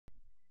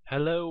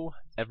Hello,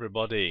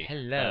 everybody.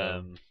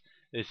 Hello.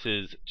 This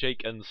is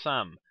Jake and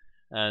Sam,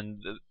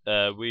 and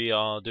we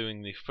are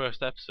doing the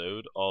first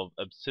episode of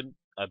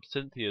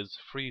Absinthea's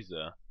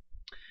Freezer.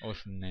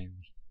 Awesome name.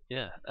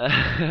 Yeah.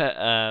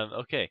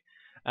 Okay,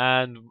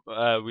 and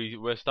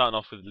we're starting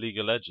off with League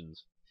of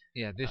Legends.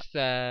 Yeah, this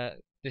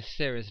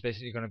series is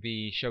basically going to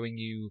be showing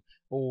you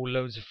all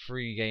loads of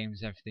free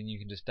games and everything you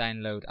can just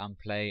download and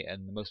play,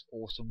 and the most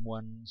awesome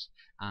ones.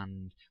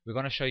 And we're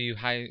going to show you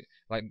how,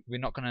 like, we're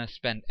not going to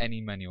spend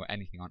any money or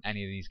anything on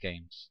any of these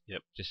games.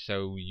 Yep. Just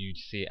so you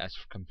see it as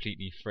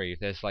completely free. If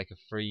there's like a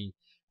free,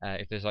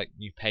 if there's like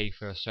you pay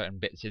for certain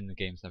bits in the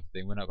games and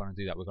everything, we're not going to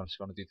do that. We're just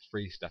going to do the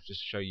free stuff just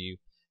to show you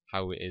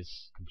how it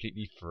is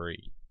completely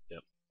free.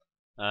 Yep.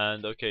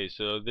 And okay,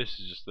 so this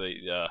is just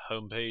the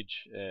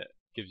homepage. It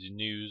gives you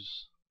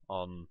news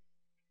on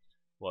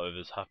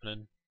whatever's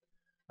happening.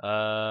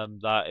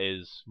 That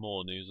is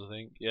more news, I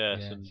think. Yeah,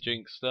 some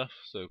Jinx stuff,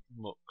 so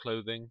more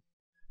clothing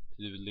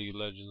to do with League of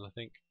Legends, I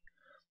think,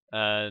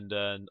 and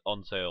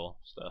on sale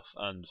stuff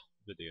and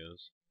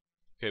videos.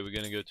 Okay, we're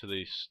gonna go to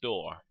the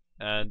store,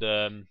 and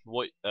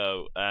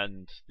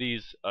and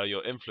these are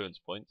your influence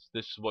points.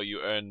 This is what you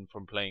earn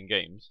from playing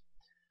games,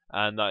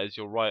 and that is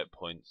your riot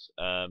points.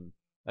 I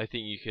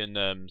think you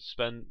can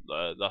spend.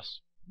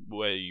 That's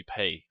where you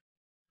pay.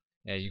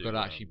 Yeah, you've got to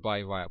actually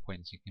buy riot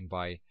points. You can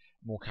buy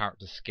more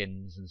character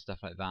skins and stuff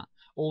like that.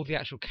 All the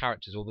actual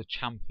characters, all the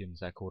champions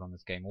they're called on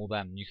this game, all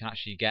them you can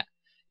actually get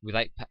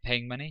without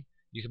paying money.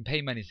 You can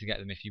pay money to get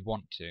them if you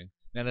want to.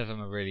 None of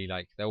them are really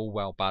like, they're all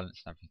well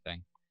balanced and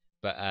everything.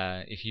 But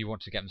if you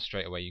want to get them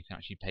straight away, you can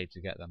actually pay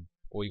to get them.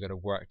 Or you got to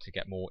work to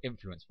get more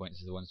influence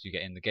points as the ones you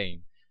get in the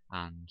game,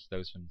 and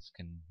those ones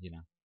can, you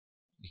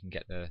can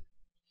get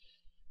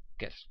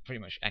pretty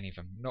much any of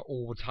them. Not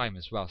all the time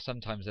as well.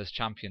 Sometimes there's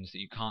champions that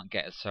you can't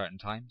get at certain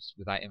times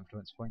without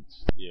influence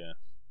points. Yeah.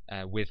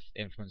 With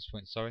influence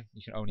points, sorry.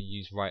 You can only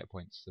use riot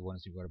points, the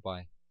ones you've got to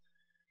buy.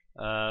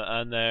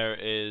 And there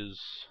is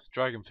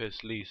Dragon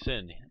Fist Lee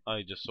Sin.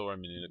 I just saw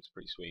him and he looks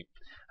pretty sweet.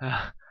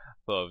 But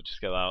I'll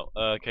just get that out.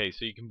 Okay,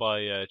 so you can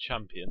buy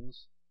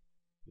champions,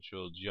 which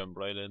will jump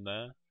right in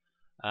there.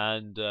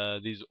 And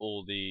these are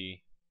all the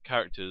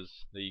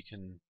characters that you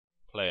can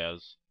play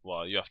as.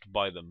 Well, you have to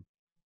buy them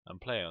and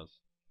play as.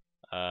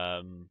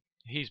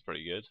 He's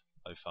pretty good,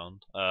 I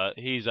found.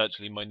 He's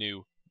actually my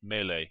new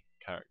melee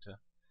character.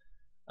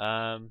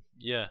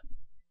 Yeah,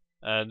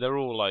 and they're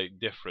all like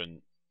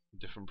different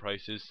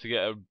prices. To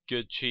get a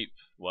good cheap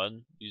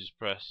one, you just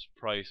press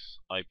price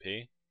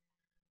IP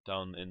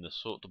down in the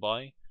sort to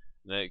buy,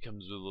 and then it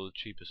comes with all the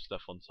cheapest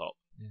stuff on top.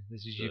 Yeah,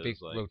 this is your big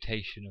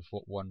rotation of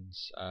what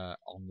ones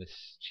on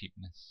this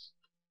cheapness.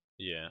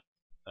 Yeah,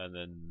 and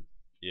then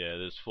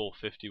there's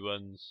 450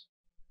 ones,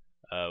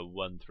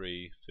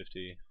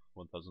 1350,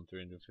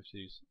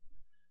 1350s,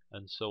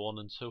 and so on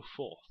and so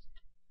forth.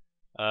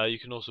 You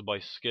can also buy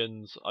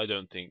skins. I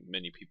don't think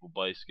many people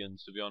buy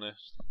skins, to be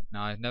honest.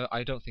 No,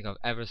 I don't think I've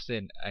ever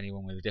seen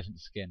anyone with a different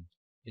skin.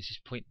 It's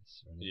just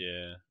pointless, really.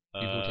 Yeah.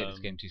 People take this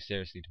game too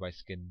seriously to buy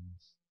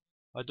skins.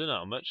 I don't know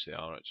how much they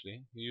are,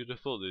 actually. You'd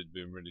have thought they'd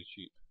been really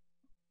cheap.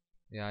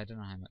 Yeah, I don't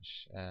know how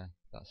much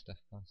that stuff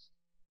costs.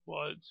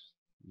 What?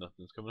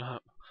 Nothing's coming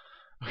up.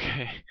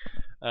 Okay.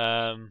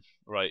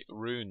 Right,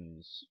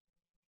 runes.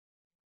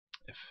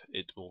 If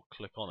it will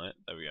click on it,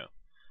 there we go.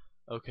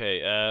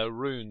 Okay,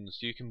 runes.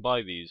 You can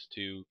buy these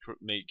to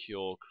make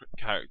your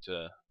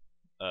character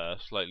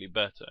slightly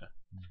better.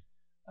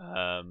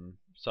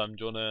 Sam, do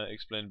you wanna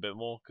explain a bit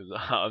more? Because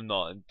I'm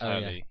not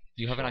entirely. Oh, yeah.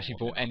 You haven't actually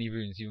bought any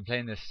runes. You've been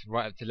playing this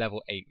right up to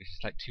level 8, which is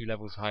like 2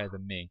 levels higher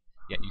than me.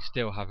 Yet you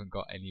still haven't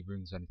got any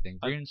runes or anything.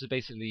 Runes are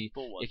basically,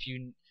 if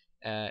you,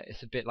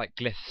 it's a bit like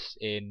glyphs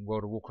in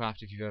World of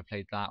Warcraft. If you've ever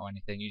played that or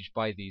anything, you just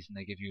buy these and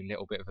they give you a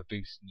little bit of a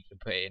boost, and you can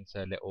put it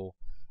into a little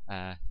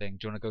thing.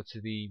 Do you want to go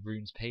to the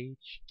runes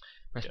page?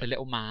 Press the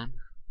little man.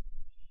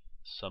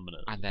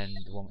 Summoners. And then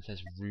the one that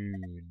says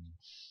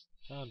runes.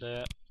 Found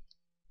it.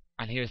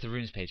 And here's the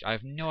runes page. I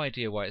have no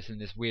idea why it's in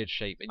this weird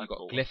shape. And you've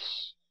got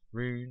glyphs,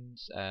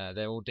 runes.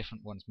 They're all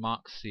different ones: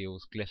 marks,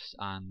 seals, glyphs,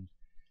 and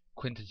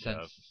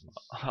quintessence.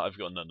 Yeah, I've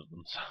got none of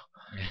them. So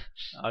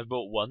I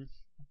bought one.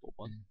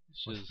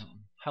 Which is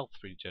health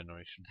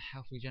regeneration.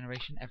 Health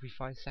regeneration every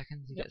 5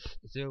 seconds. You get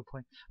 0.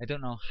 I don't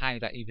know how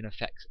that even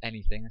affects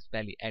anything. It's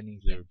barely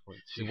anything.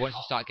 So once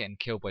you start getting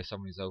killed by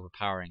someone who's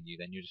overpowering you,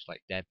 then you're just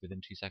like dead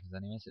within 2 seconds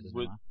anyway. So it doesn't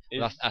matter.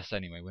 Well, that's us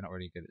anyway. We're not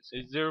really good at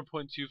it. Is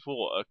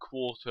 0.24 a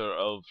quarter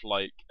of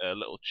like a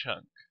little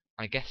chunk?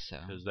 I guess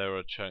so. Because there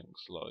are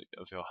chunks like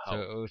of your health.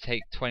 So it will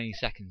take 20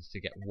 seconds to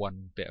get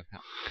 1 bit of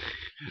health.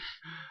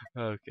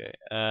 Okay.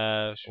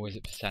 Or is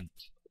it percent?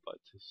 Back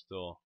to the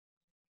store.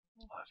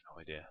 I have no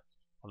idea.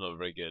 I'm not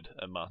very good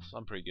at maths.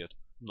 I'm pretty good.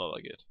 I'm not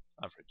that good.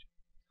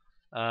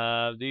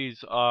 Average.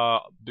 These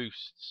are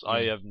boosts.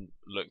 I haven't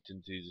looked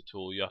into these at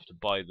all. You have to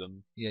buy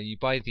them. Yeah, you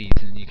buy these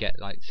and you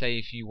get, like, say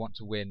if you want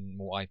to win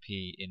more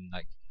IP in,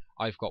 like,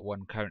 I've got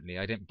one currently.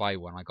 I didn't buy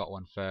one. I got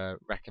one for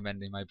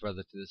recommending my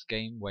brother to this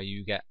game, where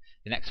you get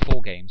the next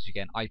 4 games you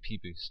get an IP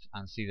boost.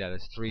 And see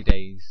there's 3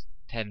 days,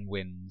 10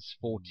 wins,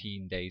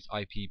 14 days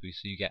IP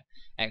boost, so you get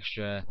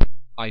extra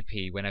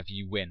IP whenever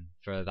you win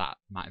for that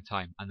amount of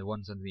time. And the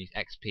ones underneath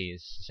XP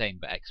is the same,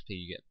 but XP,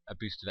 you get a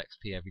boost of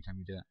XP every time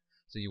you do it.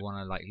 So you want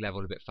to like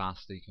level a bit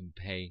faster, you can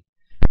pay,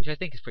 which I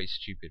think is pretty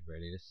stupid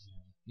really.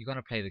 You're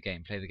gonna play the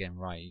game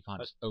right. You can't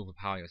just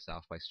overpower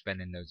yourself by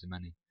spending loads of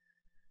money.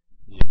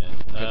 Yeah.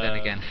 But then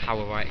again, how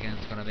are Riot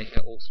Games gonna make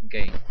an awesome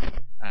game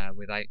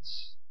without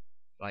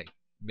like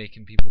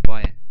making people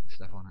buy it and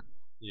stuff on it?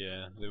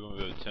 Yeah, they won't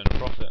be able to turn a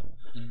profit.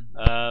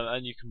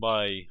 And you can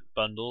buy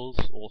bundles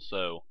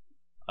also.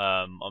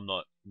 I'm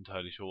not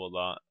entirely sure what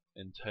that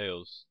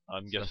entails.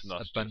 I'm guessing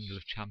that's a bundle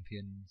of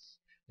champions,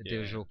 a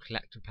digital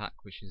collector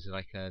pack, which is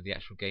like the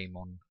actual game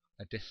on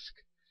a disc.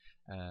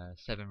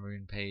 7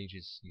 rune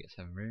pages, you get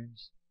 7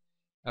 runes.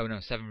 Oh no,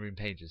 7 rune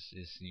pages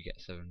is you get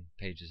 7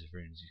 pages of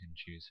runes you can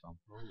choose from.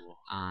 Ooh.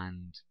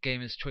 And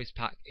Gamer's Choice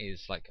Pack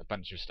is like a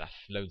bunch of stuff,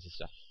 loads of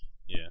stuff.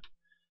 Yeah.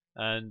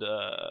 And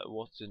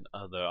what's in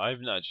other? I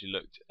haven't actually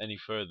looked any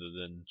further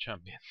than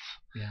champions.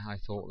 Yeah, I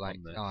thought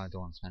like, oh, I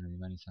don't want to spend any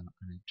money, so I'm not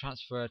going to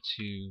transfer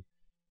to.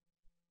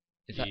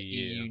 Is that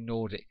EU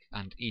Nordic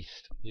and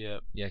East? Yeah.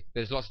 Yeah,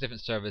 there's lots of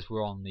different servers.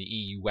 We're on the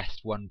EU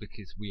West one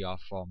because we are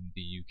from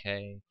the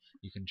UK.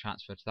 You can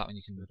transfer to that one.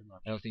 I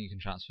don't think you can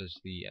transfer to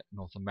the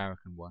North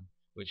American one,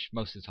 which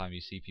most of the time you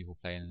see people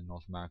playing in the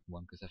North American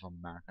one because they're from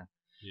America.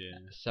 Yeah.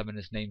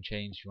 Summoner's name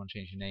change. If you want to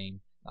change your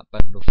name, that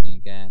bundle thing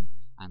again,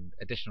 and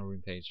additional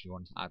rune page. If you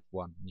want to add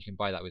one, you can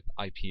buy that with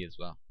IP as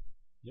well.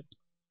 Yep.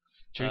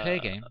 Should we play a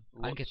game?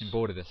 I'm getting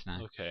bored of this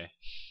now. Okay.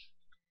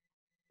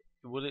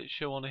 Will it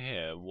show on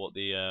here what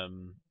the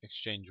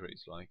exchange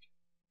rate's like?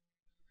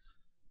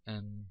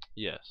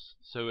 Yes.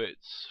 So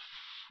it's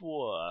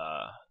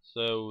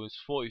it's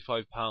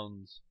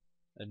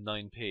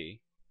 £45.09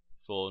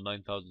 for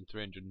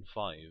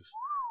 9,305.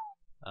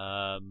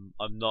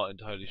 I'm not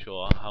entirely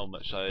sure how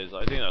much that is.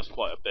 I think that's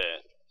quite a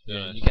bit.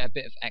 Yeah, you get a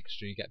bit of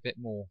extra. You get a bit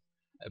more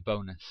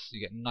bonus.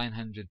 You get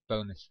 900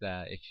 bonus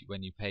there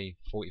when you pay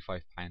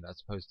 £45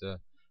 as opposed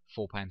to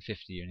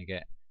 £4.50. You only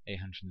get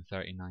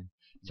 839.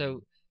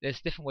 So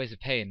there's different ways of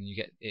paying, and you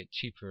get it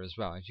cheaper as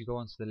well. If you go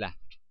onto the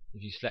left,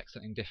 if you select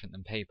something different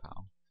than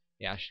PayPal,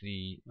 it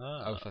actually.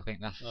 I think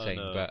that's the same.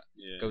 No. But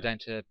go down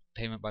to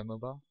payment by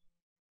mobile.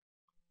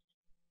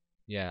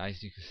 Yeah,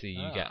 as you can see,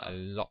 you get a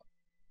lot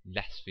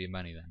less for your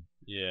money then.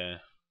 Yeah.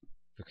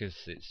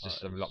 Because it's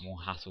just a lot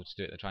more hassle to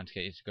do it. They're trying to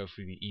get you to go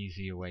through the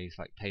easier ways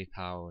like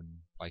PayPal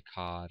and by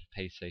card,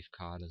 PaySafe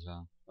card as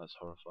well. That's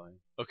horrifying.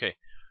 Okay,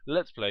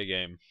 let's play a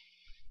game.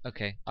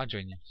 Okay, I'll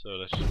join you. So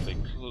let's just click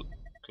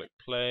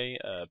play,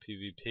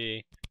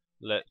 PvP.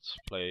 Let's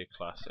play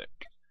classic.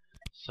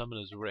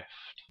 Summoner's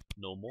Rift,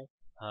 normal.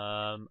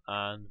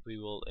 And we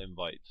will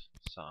invite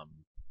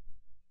Sam.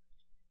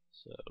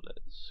 So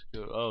let's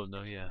go. Oh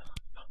no, yeah.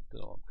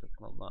 Don't know what I'm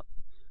clicking on that.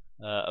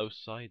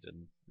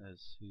 Poseidon,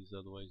 as he's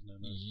otherwise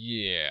known as.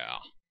 Yeah.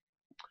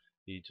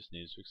 He just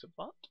needs to accept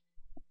that.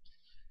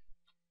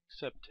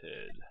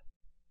 Accepted.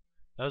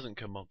 It hasn't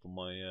come up on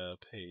my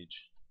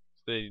page.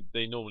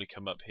 They normally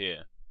come up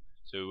here,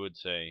 so it would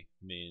say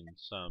me and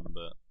Sam,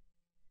 but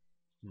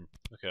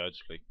okay, I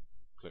just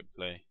click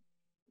play.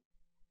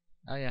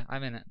 Oh yeah,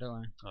 I'm in it. Don't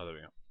worry. Oh, there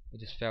we go. It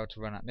just failed to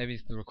run out. Maybe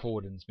the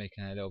recording's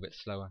making it a little bit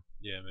slower.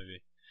 Yeah,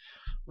 maybe.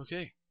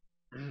 Okay.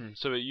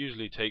 So it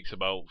usually takes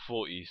about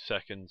 40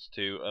 seconds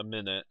to a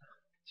minute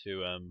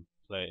to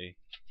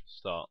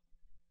start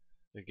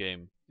the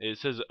game. It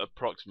says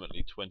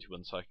approximately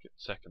 21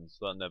 seconds.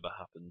 That never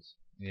happens.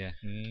 Yeah,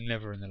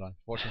 never in the life.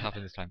 What should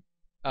happen this time?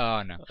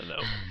 Oh no.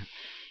 No.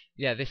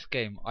 Yeah, this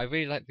game. I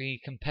really like the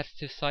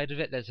competitive side of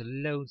it. There's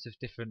loads of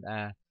different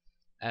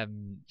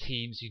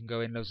teams you can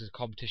go in, loads of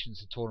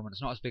competitions and tournaments.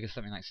 It's not as big as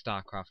something like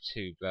StarCraft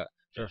 2, but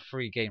for a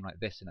free game like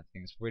this and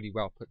everything, it's really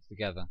well put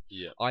together.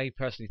 Yeah. I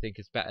personally think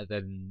it's better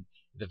than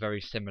the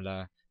very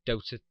similar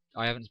Dota.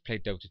 I haven't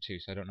played Dota 2,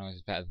 so I don't know if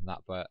it's better than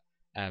that. But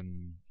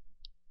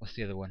what's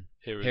the other one?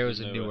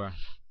 Heroes of New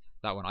Earth.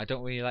 That one. I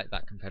don't really like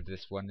that compared to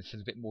this one. It's a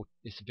bit more.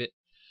 It's a bit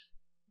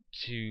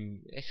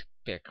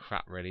of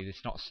crap really.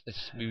 It's not as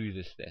smooth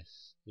as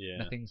this. Yeah.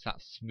 Nothing's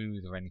that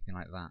smooth or anything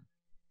like that.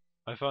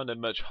 I found it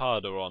much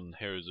harder on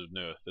Heroes of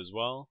New Earth as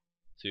well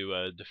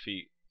to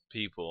defeat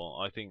people.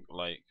 I think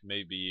like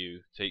maybe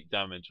you take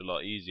damage a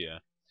lot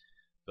easier,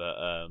 but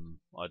I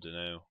don't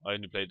know. I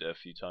only played it a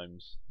few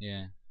times.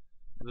 Yeah.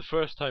 The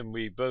first time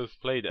we both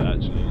played it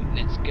actually.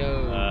 Let's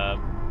go.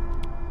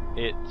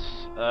 It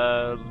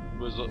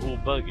was all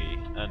buggy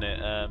and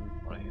it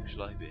right, who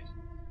should I be?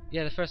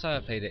 Yeah, the first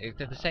time I played it, it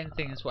did the same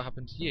thing as what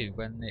happened to you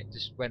when it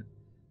just went.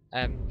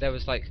 There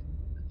was like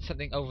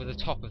something over the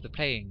top of the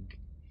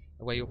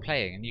where you're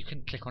playing, and you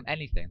couldn't click on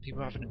anything. People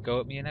were having to go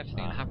at me and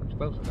everything, and it happened to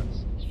both of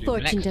us.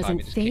 Fortune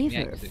doesn't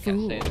favour fools. It kept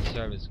saying the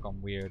server's gone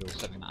weird or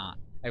something like that.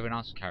 Everyone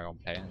else would carry on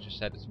playing, and it just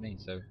said it to me.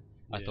 So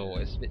I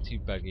thought it's a bit too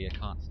buggy. I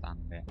can't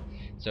stand it.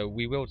 So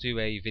we will do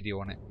a video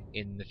on it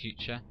in the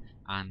future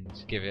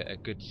and give it a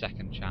good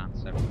second chance,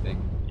 and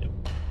everything. Yep.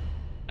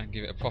 And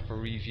give it a proper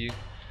review.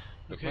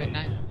 Okay. Right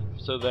now.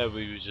 So there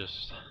we were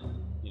just,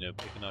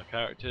 picking our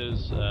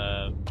characters.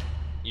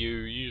 you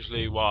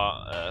usually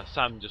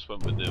Sam just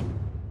went with the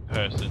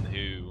person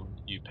who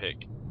you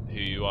pick, who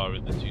you are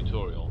in the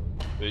tutorial,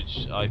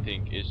 which I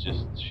think is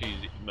just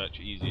she's much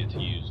easier to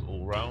use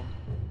all round.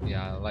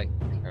 Yeah, I like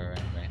her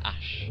anyway.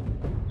 Ash.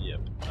 Yep.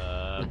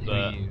 And who But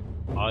are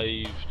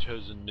you? I've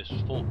chosen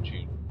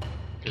Misfortune.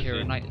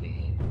 Keira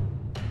Knightley,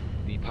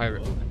 the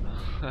pirate woman.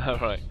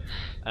 Right.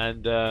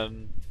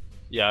 And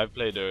yeah, I've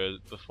played her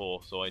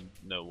before, so I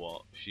know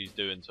what she's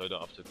doing, so I don't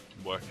have to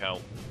work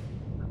out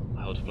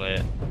how to play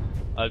it.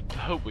 I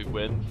hope we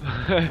win.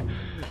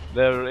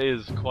 There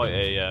is quite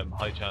a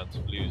high chance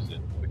of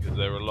losing because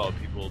there are a lot of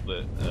people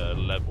that are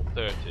level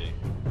 30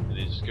 and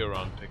they just go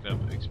around picking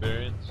up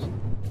experience.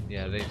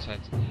 Yeah, they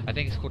decided I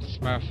think it's called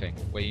smurfing,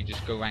 where you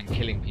just go around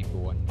killing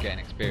people and getting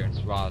experience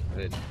rather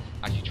than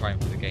actually trying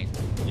for the game.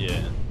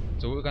 Yeah.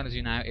 So what we're going to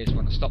do now is we're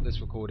going to stop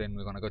this recording,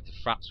 we're going to go to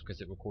Fraps because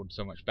it records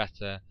so much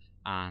better,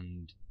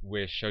 and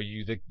we'll show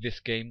you this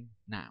game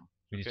now.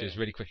 We need to do this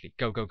really quickly.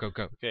 Go, go, go,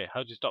 go. Okay,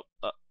 how do you stop?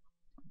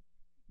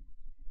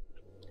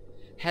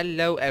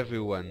 Hello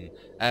everyone.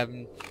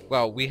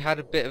 Well, we had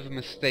a bit of a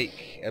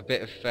mistake.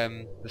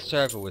 The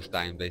server was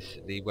down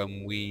basically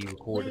when we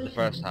recorded the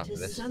first half of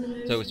this.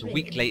 So it's a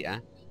week later.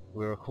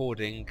 We're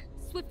recording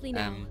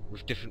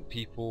with different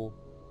people.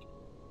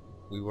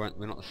 We're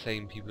not the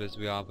same people as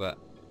we are, but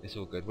it's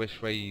all good.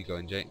 Which way are you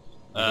going, Jake?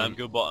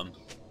 Go bottom.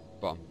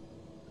 Bottom.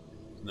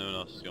 No one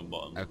else is going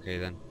bottom. Okay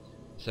then.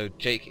 So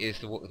Jake is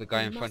the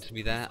guy in front of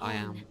me there. I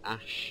am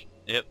Ash.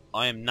 Yep,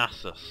 I am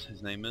Nasus.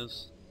 His name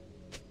is.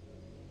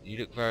 You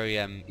look very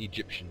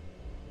Egyptian.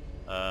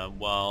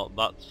 Well,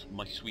 that's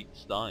my sweet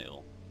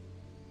style.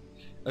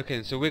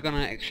 Okay, so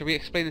shall we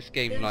explain this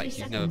game like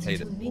you've never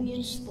played it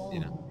before? You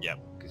know? Yep.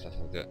 Because that's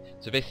how to do it.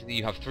 So basically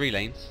you have 3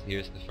 lanes.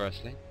 Here's the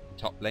first lane,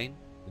 the top lane,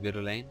 the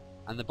middle lane,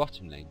 and the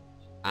bottom lane.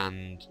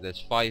 And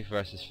there's 5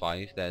 versus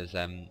 5. There's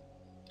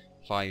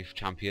 5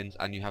 champions,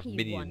 and you have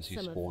minions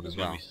who spawn as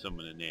well. There's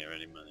someone in here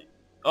any minute.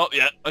 Oh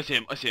yeah, I see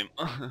him.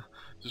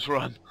 Just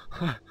run.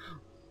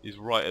 He's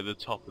right at the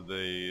top of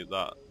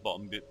that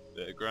bottom bit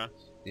of grass.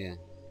 Yeah.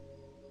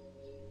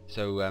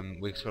 So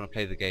we're just going to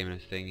play the game and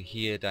everything.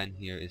 Here, down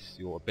here is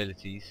your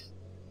abilities,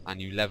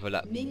 and you level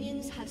up.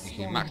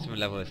 Your maximum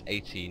level is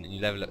 18, and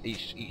you level up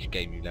each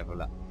game. You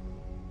level up,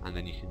 and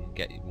then you can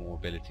get more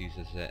abilities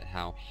as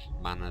health,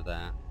 mana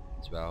there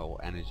as well,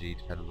 or energy,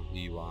 depending on who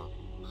you are.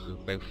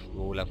 We're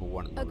all level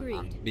 1 at the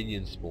moment. And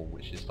minion spawn,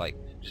 which is like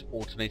just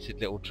automated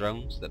little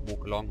drones that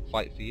walk along and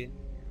fight for you.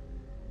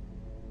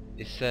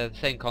 It's the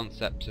same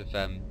concept of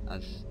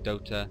as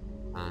Dota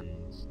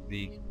and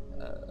League.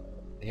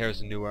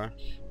 Here's a New Earth.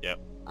 Yep.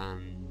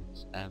 And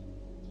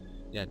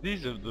yeah,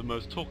 these are the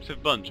most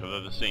talkative bunch I've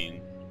ever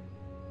seen.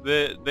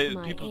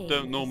 People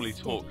don't normally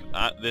talk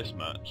at this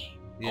much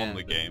on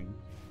the game,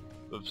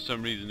 but for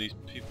some reason these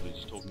people are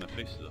just talking their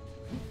faces off.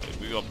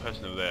 Like, we got a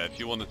person over there. If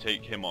you want to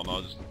take him on,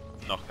 I'll just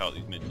knock out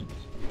these minions.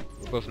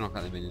 We'll both knock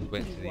out the minions.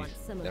 Wait until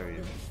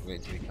wait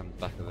until he comes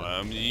back.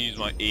 I'm gonna use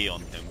my E on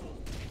him.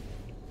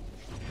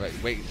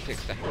 Wait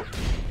 6 seconds.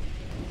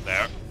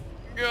 There.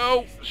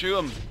 Go! Shoot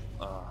him!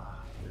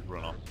 He's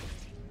run off.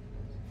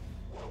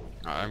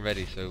 Alright, I'm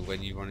ready, so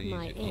when you want to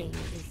use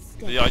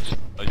it. Yeah, I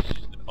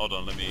just hold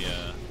on, let me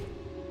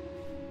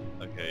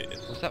okay,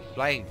 it's what's that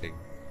flying thing?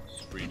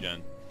 It's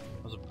regen.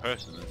 That's a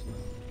person, isn't it?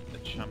 A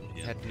champion.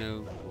 It had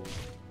no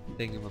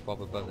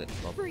thingamabob above it.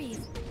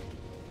 Freeze.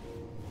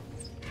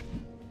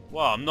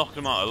 Wow, I'm knocking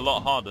him out a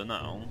lot harder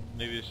now.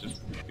 Maybe it's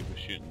just because we're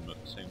shooting them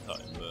at the same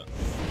time, but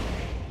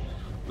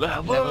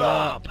level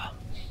up! At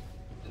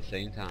the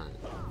same time.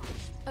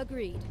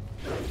 Agreed.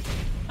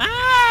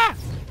 Ah!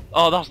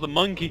 Oh, that's the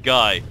monkey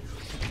guy!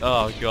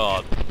 Oh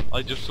god.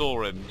 I just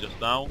saw him just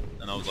now,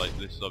 and I was like,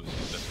 this is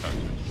obviously the best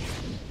character.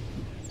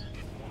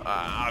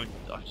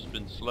 I've just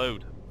been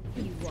slowed.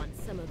 You want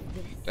some of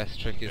this? Best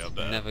trick is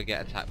to never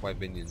get attacked by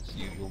minions.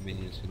 Your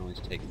minions can always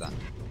take that.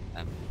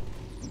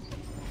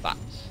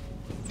 Bats.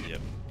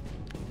 Yep.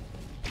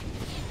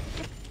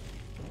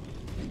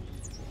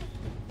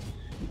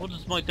 What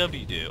does my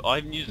W do? I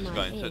haven't used this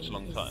guy in such a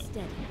long time.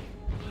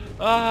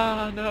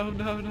 Ah, no.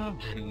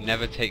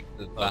 Never take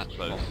the bats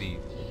off these.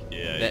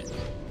 Yeah.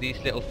 These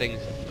little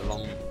things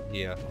along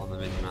here on the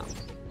mini-map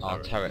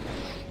are turrets.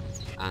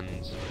 And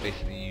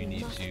basically you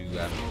need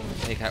to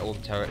take out all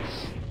the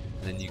turrets,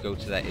 and then you go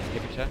to their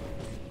inhibitor.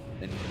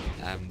 Then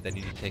you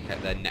need to take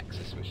out their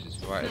nexus, which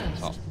is right at the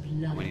top.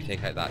 And when you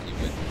take out that, you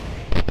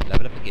can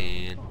level up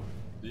again.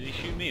 Did he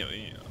shoot me or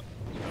you?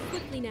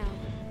 Quickly now.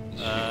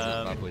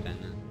 Bad boy down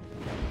there.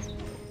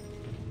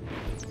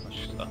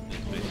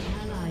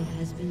 Ally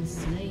has been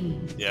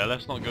slain. Yeah,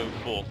 let's not go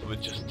forth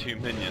with just 2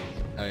 minions.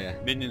 Oh yeah.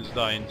 Minions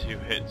die in 2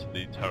 hits of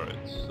the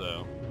turrets,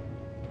 so...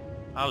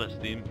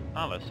 Alistair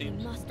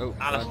seems... Oh,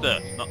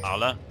 Alistair, not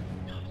Allah.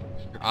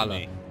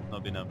 Allah.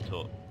 Not being able to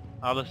talk.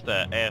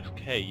 Alistair,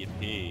 AFK,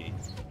 yippee.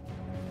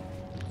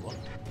 What?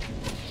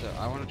 So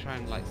I want to try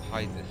and like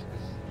hide this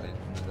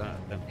because I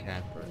don't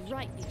care for it.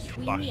 Right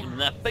between Bash in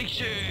their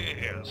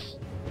faces!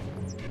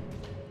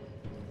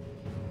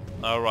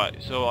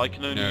 Alright, so I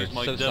can only use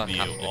my so W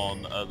sarcastic.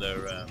 on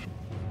other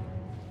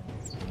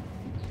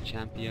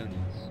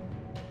champions.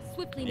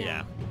 Swiftly now.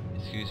 Yeah.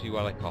 Excuse me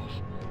while I cough.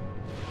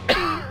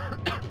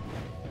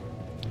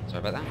 Sorry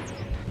about that.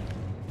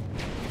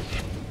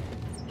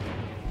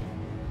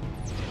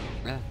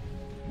 Yeah.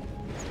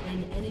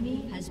 An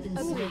enemy has been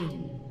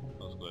slain.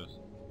 That was close.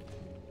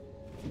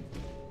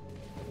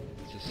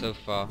 So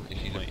far,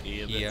 if you look Might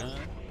E a bit here,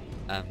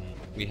 there.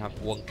 we have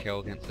 1 kill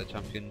against the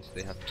champions.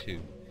 They have 2.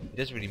 It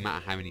doesn't really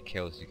matter how many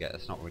kills you get.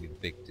 That's not really the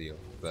big deal.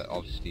 But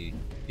obviously,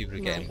 people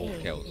who are getting more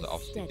kills are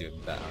obviously doing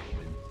better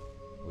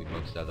with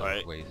most other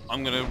Right. ways.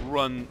 I'm gonna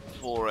run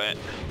for it.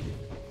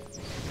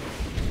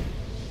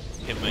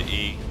 Hit my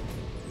E.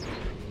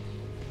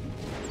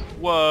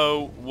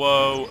 Whoa,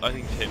 whoa. I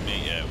think it's hit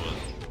me. Yeah, it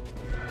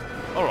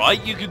was.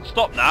 Alright, you can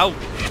stop now. My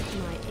aim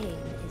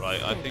is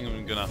Right, I steady. think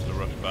I'm gonna have to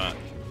rush back.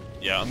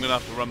 Yeah, I'm gonna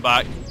have to run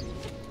back.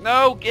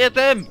 No, get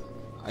him!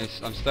 I'm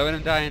slow and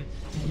I'm dying.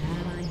 An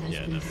ally has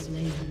Yeah, been no.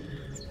 slain.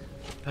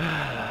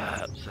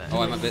 Upset.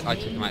 Oh, I'm a bit. I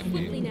took him out for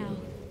Swiftly you. now.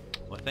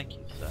 Well, thank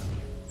you, sir.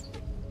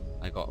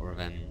 I got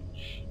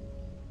revenge.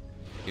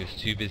 He was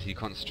too busy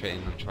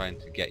concentrating on trying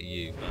to get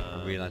you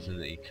and realizing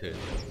that he could.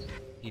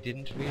 He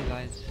didn't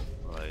realize.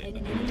 Right. An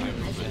enemy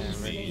has been Very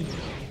slain.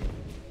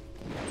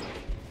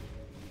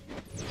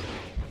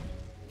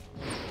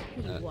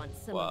 You want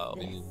some Wow. of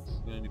this?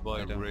 Minions. You only I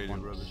buy don't really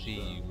want to rubbish see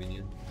stuff. you,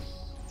 minions.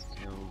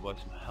 Yeah, we'll buy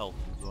some health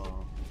as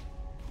well.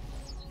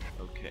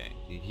 Okay.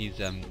 He's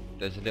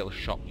There's a little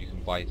shop you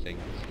can buy things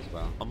as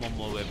well. I'm on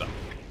my way back.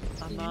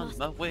 I'm We on must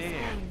my way.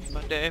 find-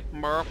 My day,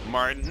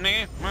 my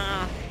name.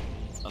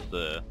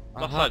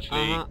 That's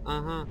actually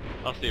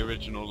that's the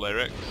original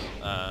lyrics.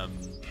 I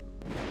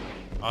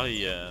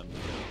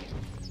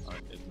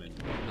admit,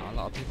 Not a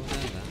lot of people know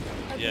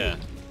that. yeah,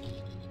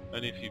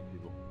 only a few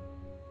people.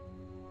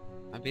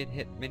 I'm being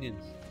hit,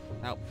 minions.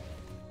 Help.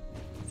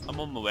 I'm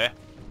on my way.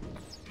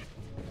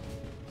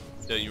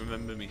 Don't you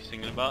remember me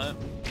singing about it?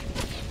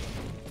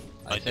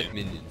 I I said do.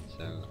 minions,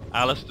 so.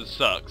 Alistair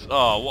sucks.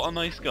 Oh, what a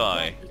nice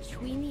guy. Right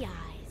between the eyes.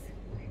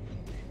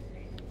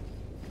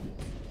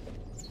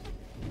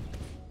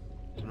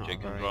 Not a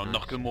Chickens, very bro. I'll nice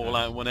knock them all person.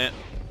 out, won't it?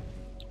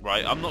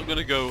 Right, I'm not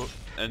gonna go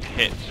and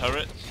hit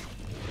turrets.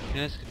 You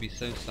know, this could be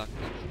so sarcastic.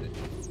 You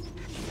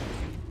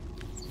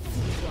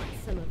want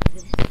some of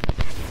this?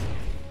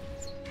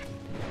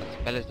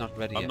 Bella's not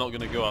ready I'm yet. not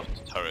gonna go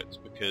after turrets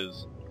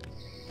because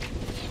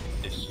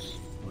it's just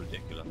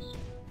ridiculous.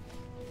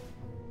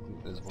 I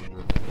think there's one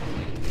there.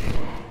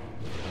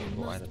 I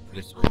thought I had a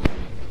blitz.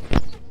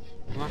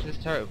 Come after this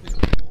turret with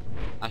me.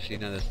 Actually,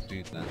 no, there's a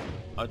dude there.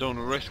 I don't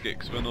want to risk it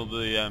because when all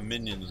the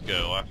minions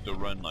go, I have to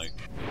run like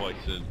twice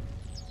in.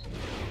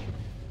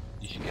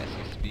 You should get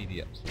some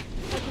speedy ups.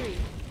 Agreed.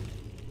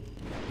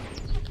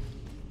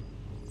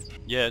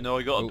 Yeah, no,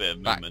 I got a Oh, bit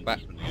of back, movement. back.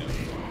 just when you go.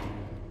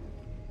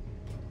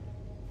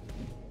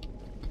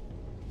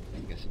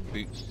 Get some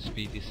boots to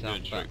speed yourself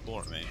Doing back. trick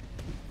for me.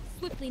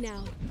 Swiftly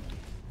now.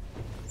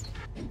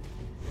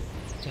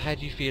 So how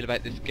do you feel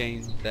about this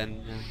game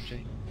then,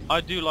 Jay?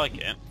 I do like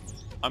it.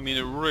 I mean,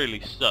 it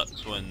really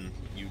sucks when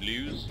you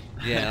lose.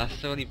 Yeah,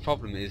 that's the only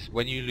problem is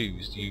when you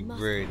lose, you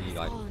Must really press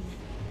like on.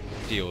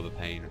 feel the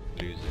pain of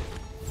losing.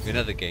 In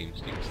other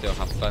games, you can still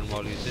have fun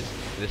while losing.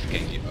 In this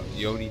game,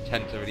 you only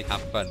tend to really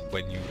have fun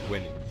when you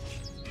win.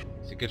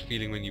 It's a good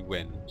feeling when you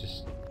win.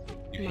 Just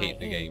you My hate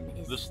the aim game.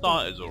 is The steady.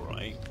 start is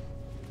alright,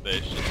 but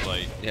it's just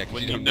like Yeah, 'cause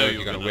when you you don't know know if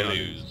you're you're gonna gonna win or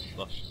lose.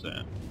 That's just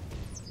it.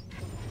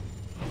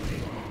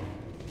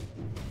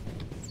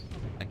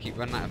 I keep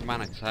running out of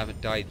mana because I haven't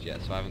died yet,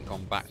 so I haven't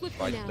gone back to Swiftly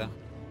fight now. stuff.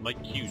 My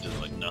Q does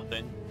like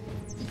nothing.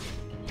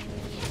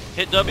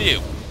 Hit W.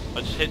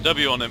 I just hit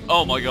W on him.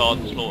 Oh my god,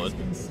 Enemy has slaughtered.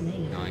 been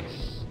slain.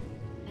 Nice.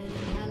 An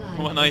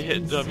ally When I has hit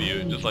been W, it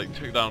slain. just like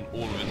took down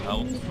all of his An health.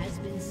 enemy has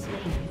been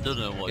slain. Don't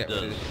know what it Get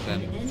rid of does. this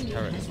An enemy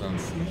turret has as well. been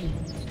slain.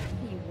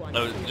 You want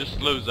No, some it of just this?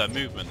 slows their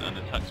movement and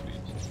attack speed.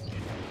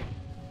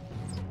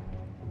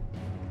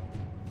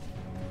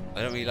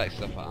 I don't really like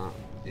stuff like that.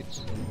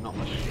 It's not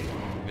much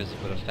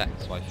visible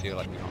effect, so I feel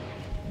like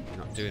you're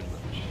not doing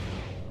much.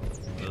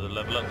 There's a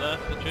level up there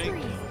for Jake.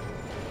 Freeze.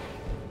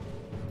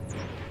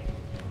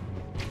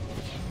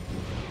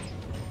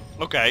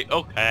 Okay,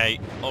 okay,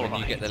 When you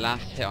alright. get the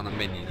last hit on a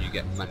minion, you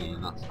get money,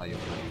 and that's how your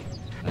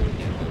money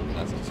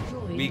goes up.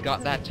 Destroyed We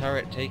got that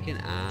turret. turret taken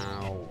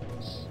out.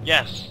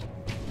 Yes!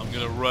 I'm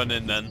gonna run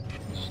in then,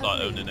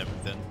 start owning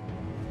everything.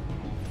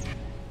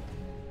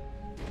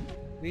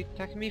 What are you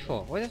attacking me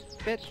for? What is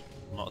bitch?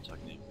 I'm not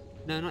attacking you.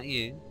 No, not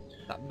you.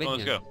 That Oh, minion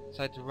let's go.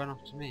 decided to run off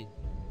to me.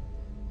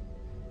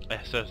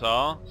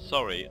 SSR?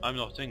 Sorry, I'm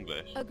not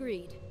English.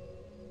 Agreed.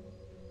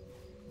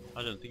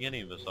 I don't think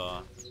any of us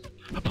are.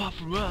 Apart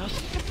from us!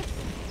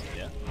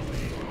 Yeah.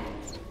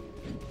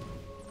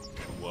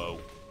 Whoa.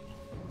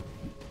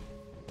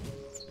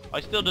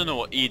 I still don't know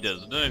what E does.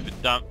 I don't know if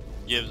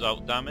it gives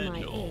out damage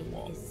My or aim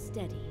what. is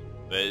steady.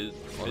 But it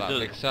Well, it that does.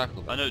 big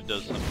circle. I know it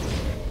does something.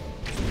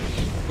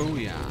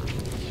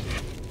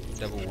 Booyah!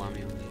 Double whammy on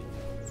you.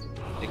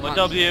 They My can't-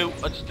 W!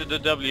 I just did a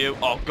W.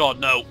 Oh god,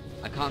 no!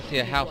 I can't see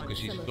her health because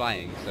she's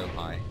flying so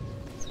high.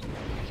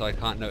 So I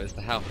can't notice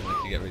the health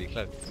unless you get really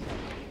close.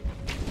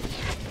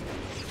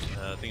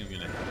 I think I'm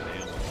gonna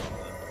heal or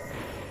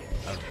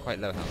something. Quite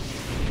low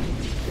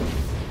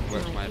health.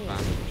 Works my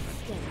advantage.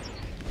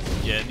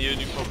 Yeah, and the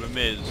only problem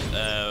is,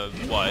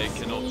 well, it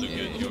can also go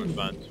to your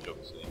advantage,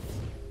 obviously.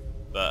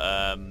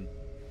 But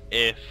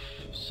if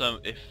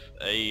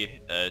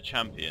a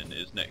champion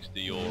is next to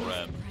your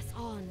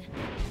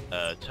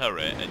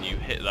turret and you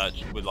hit that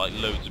with like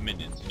loads of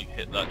minions and you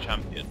hit that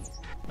champion,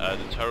 the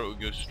turret will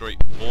go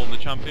straight for the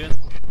champion.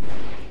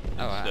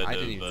 Oh, I didn't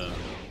Instead even of know.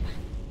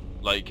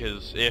 like,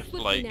 because if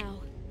like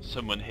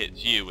someone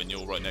hits you and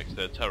you're right next to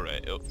their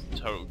turret, the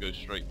turret will go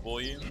straight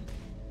for you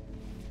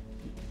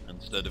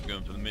instead of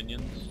going for the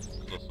minions.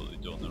 'Cause that's what they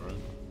do on their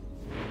own.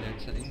 Learn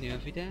something new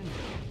every day.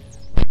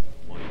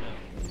 Why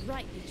not?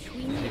 Right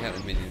between Take out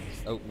the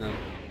minions. Oh no,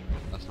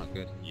 that's not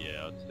good.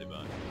 Yeah, I'd stay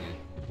back.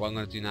 Yeah. What I'm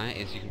going to do now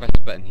is you can press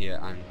the button here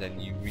and then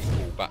you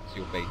recall back to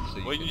your base.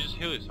 So Why don't you just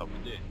heal yourself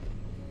and do?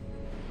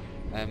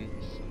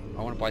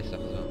 I want to buy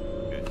stuff as well.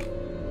 Okay.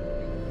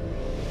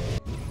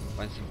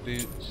 Find some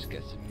boots,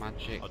 get some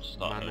magic, I'll just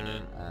start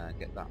mana,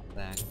 get that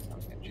there,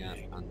 that'll get me up,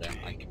 and then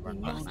I can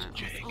run back now.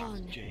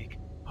 Jake,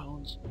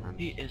 Pounds, And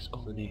he is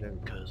only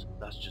because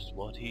that's just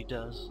what he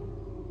does.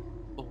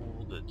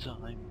 All the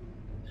time.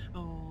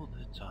 All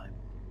the time.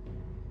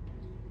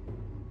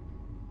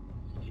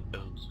 He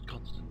owns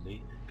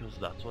constantly because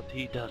that's what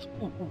he does.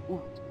 Ooh, ooh,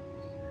 ooh.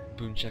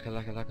 Boom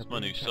shakalaka laka. my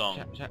new song.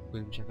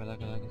 Boom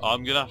shakalaka laka.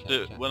 I'm gonna have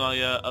to, when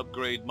I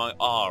upgrade my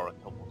R a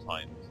couple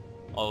times,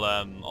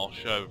 I'll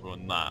show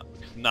everyone that,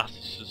 because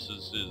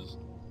Nasus's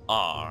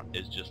R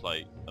is just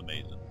like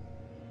amazing.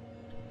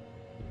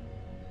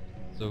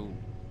 So,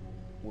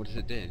 what does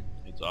it do?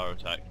 It's R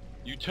attack.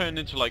 You turn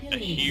into like a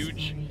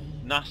huge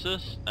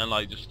Nasus and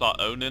like just start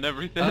owning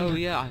everything. Oh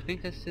yeah, I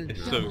think that's in.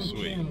 It's so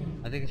sweet.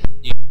 I think it's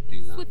you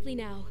do that. Swiftly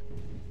now.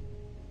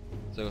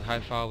 So how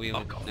far are we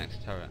on Fuck the off.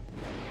 next turret?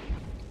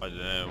 I don't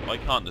know. I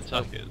can't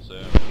attack it,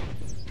 so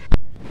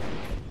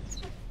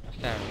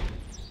Fair.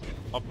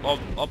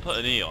 I'll put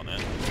an E on it.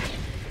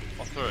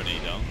 I'll throw an E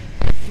down.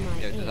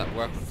 Yeah, does that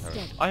work on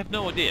turrets? I have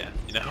no idea,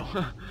 you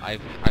know.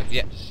 I've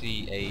yet to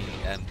see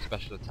a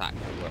special attack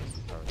that works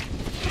on turrets.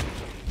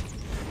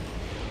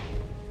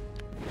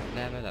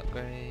 Level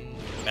upgrade.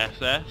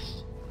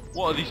 SS?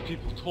 What are these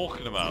people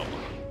talking about?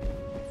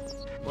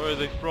 Where are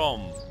they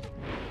from?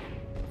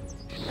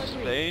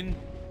 Spain?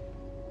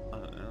 I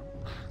don't know.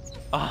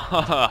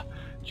 Ah,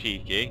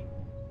 cheeky.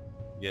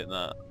 Getting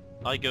that.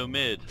 I go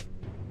mid.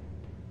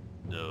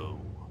 No.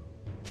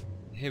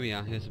 Here we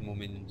are, here's some more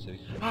minions. So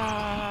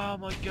Ah,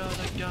 my god,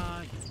 I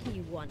died.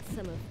 You want some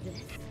of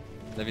this?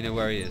 let me know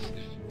where he is,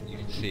 if you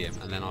can see him,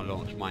 and then I'll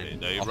launch mine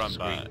No, you off the run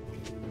screen. back.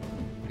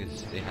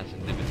 Because it has a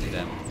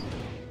limited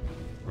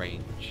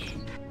range.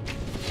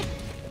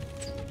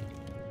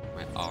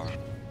 My R.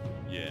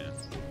 Yeah.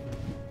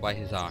 By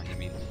his R, he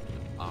means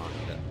R.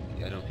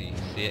 I don't think you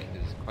can see it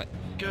because it's quite.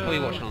 Probably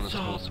watching on a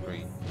small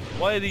screen.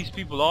 Why are these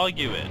people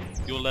arguing?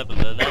 You're level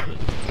 11.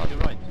 You're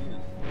right.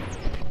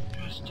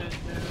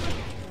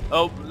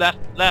 Oh,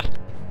 left.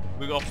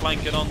 We got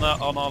flanking on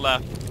our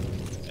left.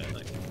 Yeah,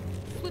 thanks.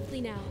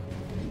 Swiftly now.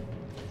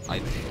 I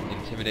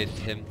intimidated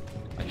him.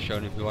 I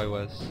showed him who I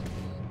was,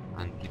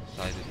 and he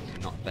decided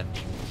to not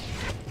venture.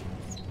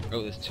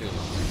 Oh, there's two of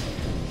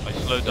them. I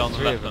slowed down the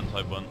Three of left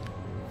hand side one.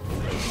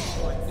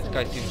 This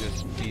guy seems to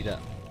speed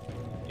up.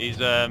 He's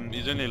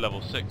only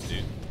level 6,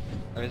 dude.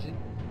 Oh, is he?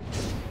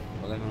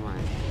 Well, never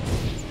mind.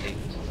 8.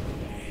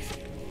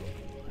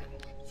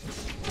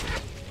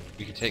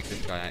 We can take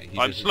this guy out. He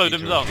I've doesn't slowed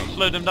need him to down. retreat. I've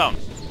slowed him down.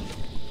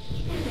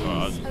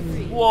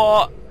 Agreed.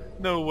 What?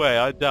 No way.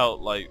 I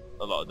dealt like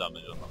a lot of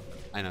damage on that.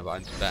 I know, but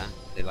I'm just better.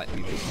 They like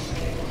me.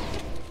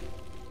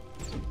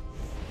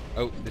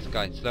 Oh, this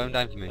guy. Slow him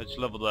down for I me. just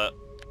leveled that.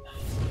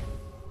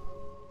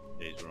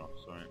 Yeah, he's rough.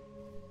 Sorry.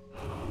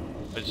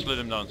 I just slowed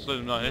him down. Slowed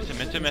him down. Hit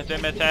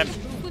him.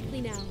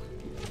 Swiftly now.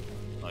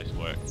 Nice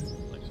work.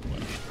 Nice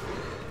work.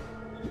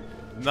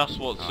 And that's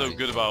what's so Nice.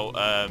 good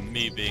about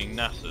me being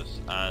Nasus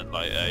and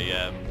like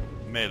a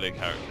melee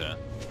character,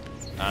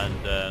 and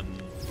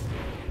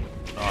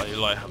you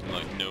like having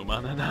like no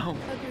mana now,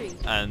 Agreed.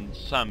 and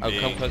Sam Oh,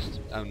 being come close to...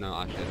 Oh no,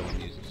 actually I don't want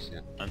to use this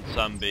yet. and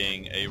Sam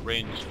being a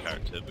ranged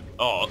character.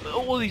 Oh,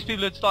 all these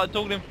people had started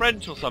talking in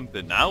French or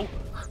something now.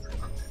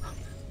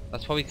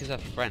 That's probably because they're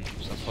French.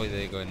 That's why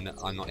they're going,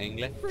 I'm not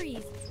English.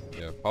 Freeze.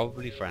 They're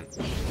probably French.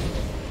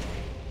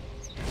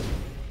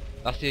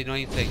 That's the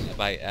annoying thing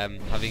about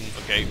having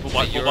Okay, a fall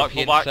back.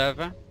 European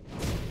server.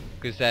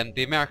 Because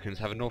the Americans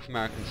have a North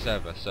American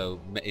server, so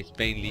it's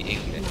mainly My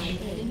English.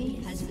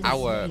 enemy has been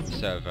Our slain.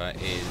 server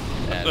is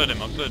I've slowed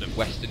him. I've slowed him.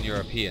 Western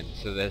European,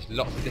 so there's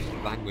lots of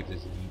different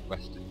languages in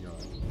Western Europe.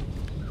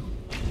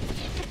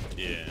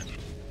 Yeah.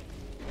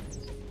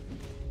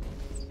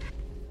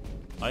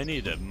 I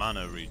need a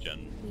mana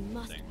regen. We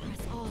must thing.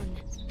 press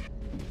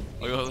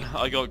on.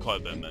 I got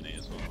quite a bit many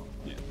as well.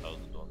 Yeah,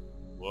 $1,000.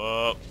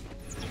 Whoa!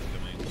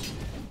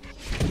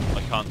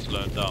 I can't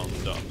slow him down.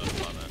 Don't have enough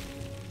mana.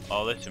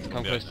 Oh, let him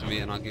Come go close now. to me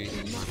and I'll give you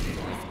We some must money.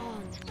 press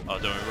on. Oh,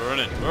 don't worry, we're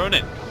running. We're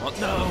running. Oh,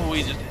 no,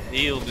 he just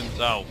healed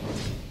himself.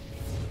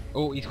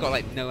 Oh, he's got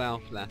like no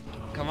health left.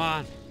 Come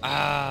on!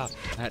 Ah!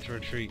 I had to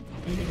retreat.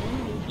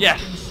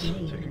 Yes!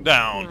 Took him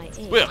down.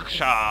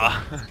 Wiltshire!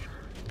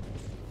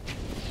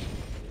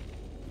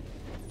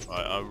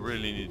 Right, I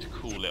really need to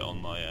cool it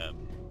on my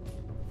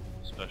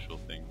special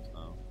things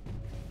now.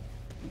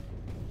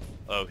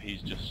 Oh,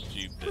 he's just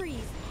stupid.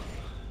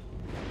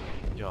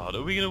 God,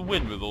 are we gonna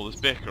win with all this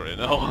bickering?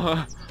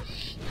 Oh.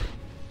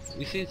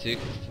 We seem to,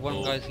 because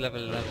one guy's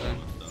level 11.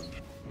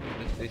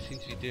 They seem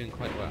to be doing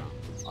quite well.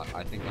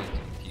 I think I need to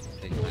keep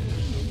taking that.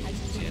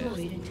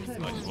 Yeah.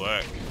 Nice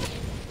work.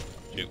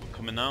 Duke, we're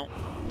coming now.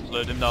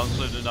 Slowed him down,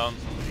 slowed him down.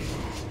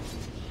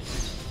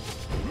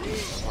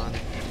 Come on.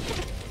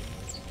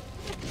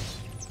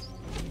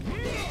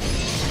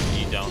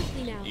 E down,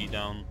 E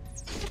down.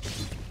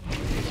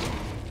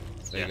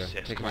 There you go. Yes,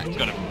 Take him come out. on,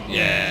 got him.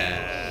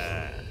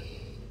 Yeah!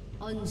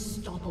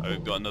 Unstoppable. Oh,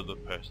 we've got another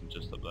person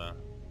just up there.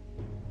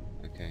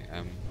 Okay,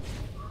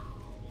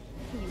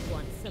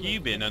 You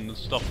being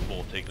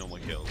unstoppable taking all my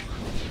kills.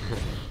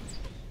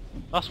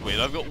 That's weird,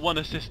 I've got 1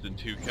 assist and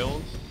 2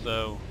 kills,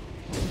 so...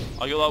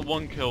 I got that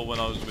 1 kill when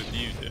I was with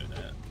you doing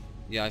it.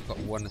 yeah, I've got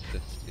 1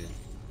 assist here.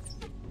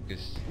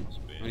 Because,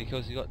 how many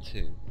kills you got?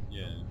 2?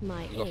 Yeah.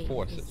 You got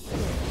 4 assists.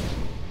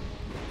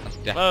 That's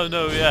death. Oh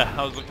no, yeah,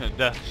 I was looking at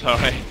death,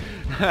 sorry.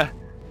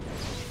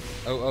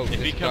 Oh, if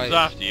he this comes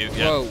guy after you,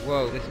 yeah.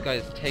 Whoa, this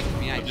guy's taking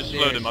me out. I've just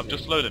slowed him, I've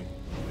just slowed him.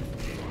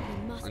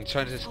 I'm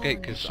trying to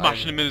escape because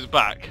Smashing him in his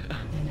back.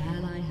 An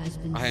ally has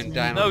been I am slain.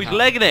 down. No, he's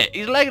legging it!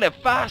 He's legging it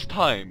fast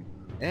time!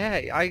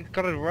 Yeah, I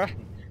gotta run.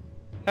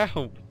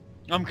 Help!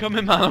 I'm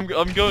coming, man,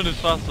 I'm going as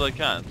fast as I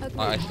can.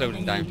 I slowed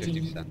him down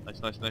 50%. Nice,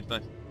 nice, nice,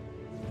 nice.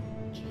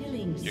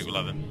 Killing Duke spree.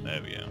 11,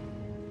 there we go.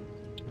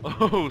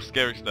 Oh,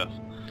 scary stuff.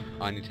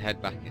 I need to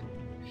head back in.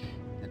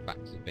 Head back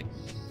to the base.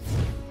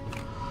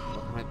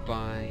 What can I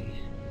buy?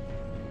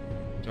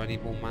 Do I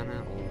need more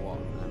mana or what?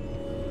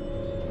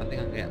 I think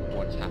I can get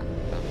more attack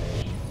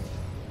damage.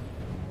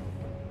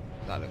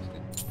 That looks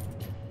good.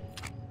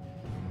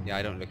 Yeah,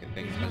 I don't look at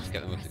things. I just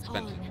get the most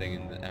expensive thing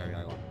in the area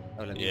I want.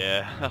 Oh, let me.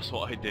 Yeah, that's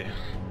what I do.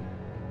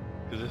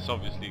 Because it's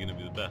obviously going to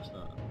be the best,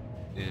 isn't it?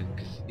 Yeah,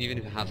 because even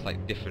if it has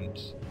like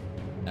different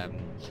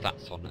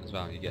stats on it as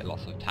well, you get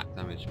lots of attack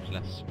damage,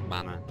 less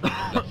mana,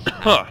 less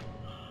health.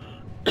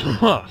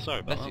 Sorry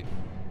about Bless that.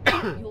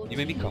 you. You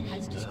made me cough.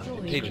 Has destroyed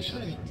Contagious. a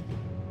turret.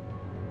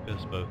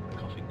 First both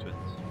coughing twins.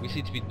 We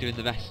seem to be doing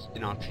the best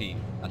in our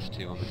team, us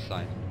two on this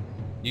side.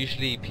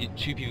 Usually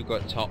 2 people go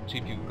at the top,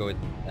 2 people go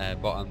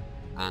at bottom,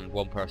 and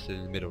 1 person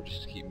in the middle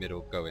just to keep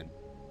middle going.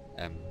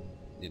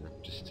 You know,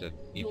 just to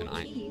even Your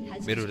out. team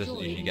has Middle doesn't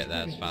destroyed usually a get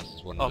there as turret. fast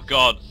as one Oh of us.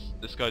 god,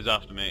 this guy's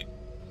after me.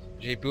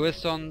 J'ai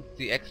Buis on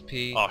the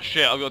XP. Oh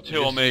shit, I've got 2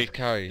 Just on me. use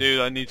carry. Dude,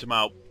 I need some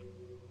help.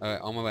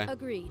 Alright, on my way.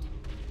 Agreed.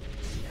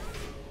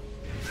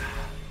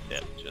 Yeah,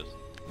 just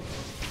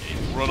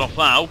run off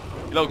now, you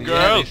little Yeah,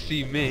 girl. they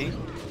see me.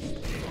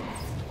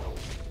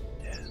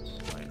 Yes.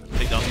 Right,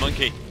 stay down,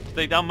 monkey.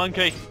 Stay down,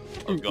 monkey.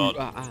 Oh god.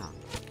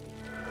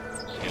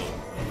 Skill.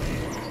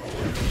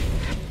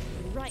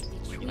 Right.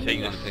 Take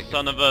gonna this take it.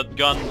 son of a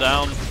gun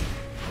down.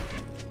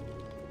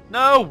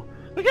 No!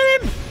 Look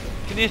at him!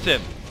 Can you hit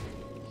him?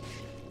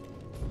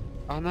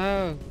 Oh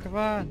no, come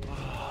on.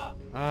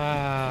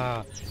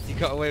 He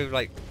got away with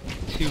like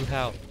 2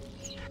 health.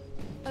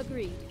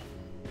 Agreed.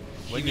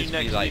 When He you needs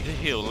next to be like, need to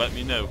heal, let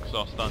me know, because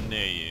I'll stand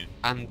near you.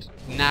 and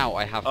now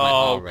I have my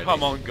Oh, R ready.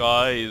 come on,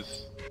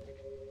 guys.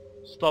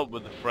 Stop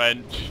with the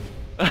French.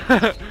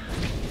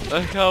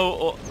 Look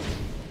how...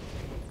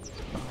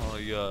 Oh,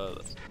 yeah.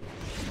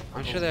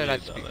 I'm sure they're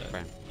allowed to speak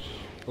French.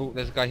 Oh,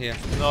 there's a guy here.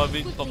 No, I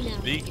mean stop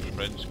speaking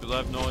French, because I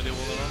have no idea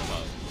what they're on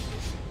about.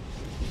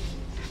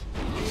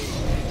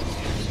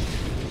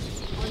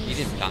 He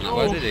didn't plan that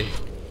well, did he?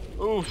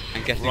 Oof.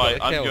 I'm guessing he Right,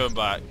 got the I'm kill. going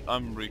back.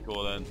 I'm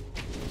recalling.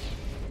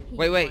 He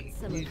Wait, wants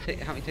some you of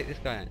help me take this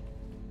guy out.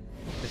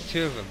 There's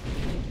 2 of them.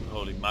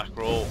 Holy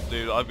mackerel.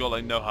 Dude, I've got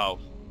like no health.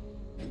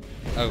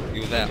 Oh,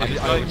 you were there. Okay,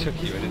 I overtook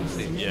you, I didn't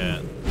see. Yeah.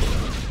 An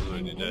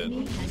Already dead.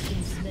 enemy has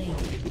been slain.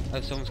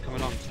 Oh, someone's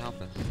coming on to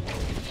help us.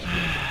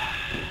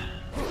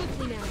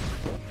 quickly now.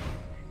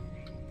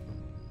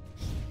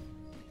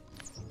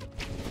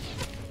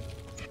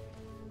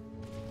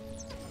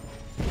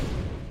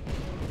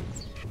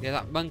 Yeah,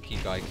 that monkey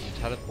guy can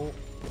teleport.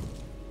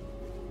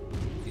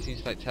 He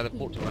seems to like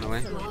teleport to run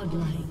away.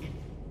 Godlike.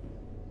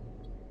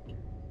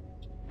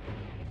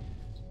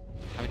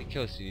 How many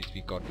kills do you need to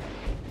be god?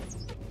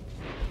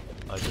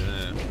 I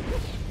don't know.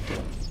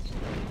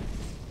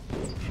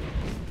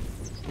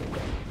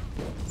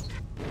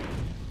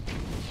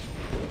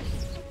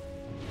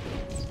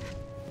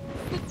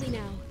 Quickly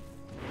now.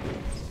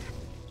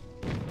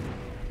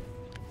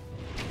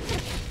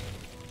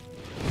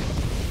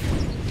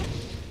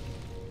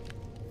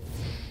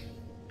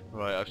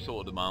 Right, I've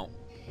sorted them out.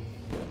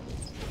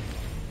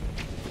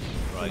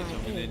 Right, so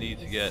I'm gonna need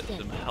to get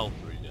some health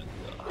regen.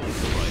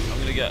 Right, I'm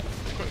gonna get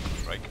critical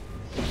strike.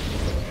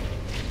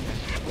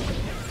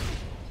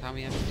 How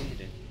many ever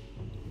needed?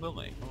 Will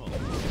they? Come on.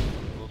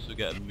 We'll also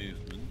get a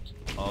movement.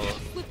 I'll go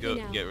Quickly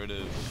now. get rid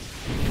of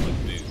my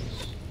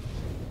boots.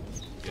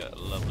 get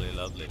lovely,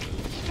 lovely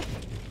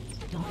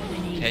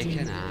moves.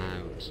 Taken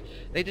out.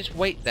 They just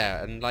wait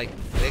there and like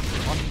they're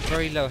on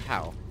very low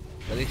health,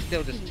 but they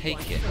still just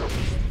take it.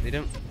 They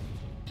don't.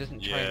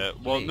 Doesn't try. Yeah.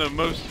 And Well, flee. no,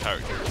 most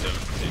characters don't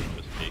seem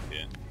to just take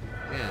it.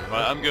 Yeah.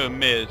 Right, I'm going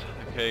mid,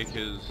 okay,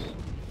 because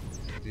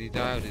Did he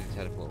die or did he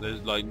teleport?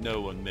 there's like no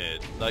one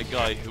mid. That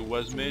guy who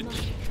was mid,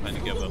 trying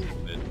to give up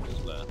mid,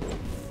 is there.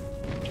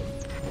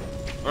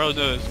 Oh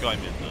no, this guy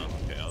mid now.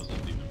 Okay, I was just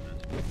leaving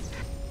mid.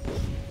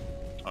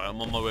 Alright,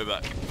 I'm on my way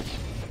back.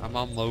 I'm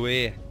on my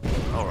way.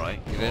 Alright.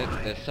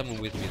 There's someone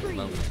with me at the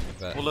moment,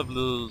 but What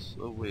level is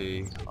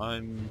we?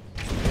 I'm...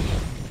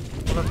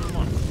 What level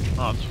am I?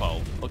 Oh, I'm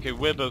 12. Okay,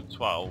 we're both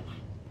 12.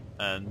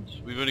 And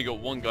we've only got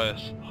one guy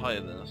higher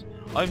than us.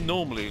 I'm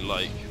normally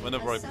like,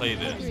 whenever I play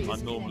this,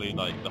 I'm normally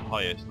like the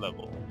highest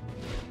level.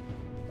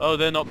 Oh,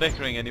 they're not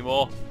bickering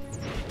anymore.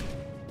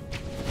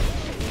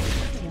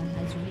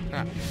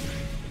 crap.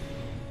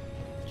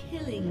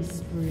 Killing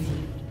spree.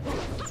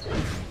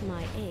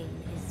 My aim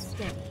is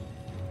steady.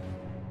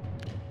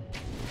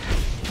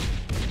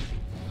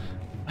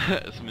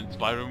 Some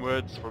inspiring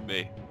words from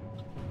me.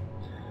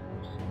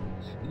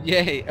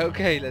 Yay!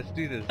 Okay, let's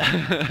do this.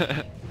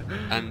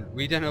 And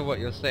we don't know what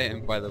you're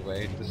saying, by the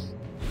way. Just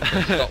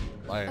stop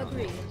by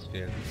Agreed.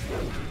 atmosphere.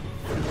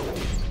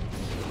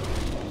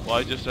 Well,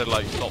 I just said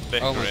like stop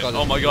bickering.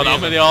 Oh my God, how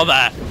there's many three are of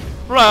there?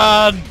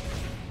 Run!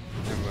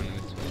 Everyone in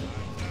this way.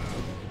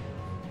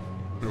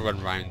 I'm gonna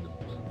run round them.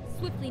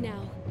 Swiftly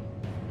now.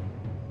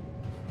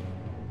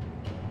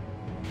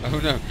 Oh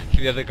no,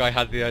 the other guy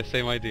had the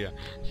same idea.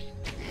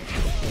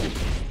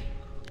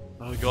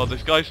 Oh god,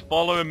 this guy's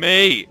following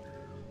me!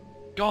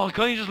 God,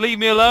 can't you just leave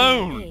me My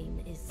alone?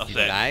 aim is That's He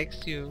it.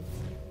 likes you.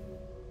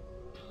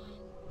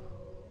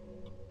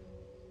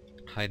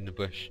 Hide in the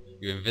bush.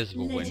 You're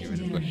invisible when you're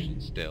in a bush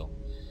still.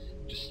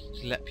 Just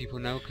to let people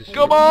know, because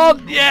Come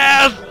on!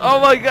 Yes! Oh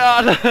my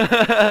god!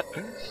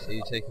 So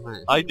you take him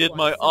out. I did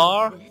my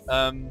R,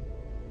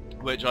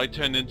 which I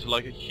turned into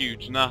like a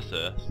huge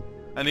NASA.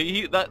 And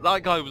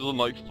that guy was on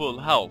like full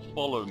health,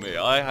 following me.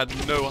 I had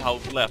no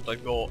health left. I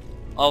thought,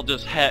 I'll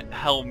just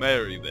Hail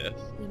Mary this.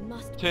 we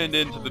must Turned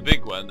press into the on.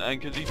 big one, and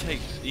because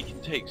he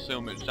can take so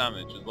much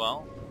damage as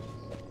well.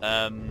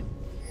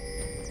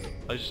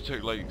 I just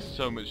took like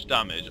so much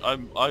damage. I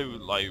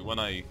was like when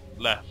I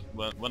left,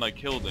 when I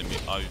killed him,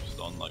 I was just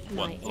on like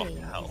My one block of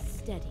aim health. is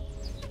steady.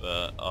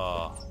 But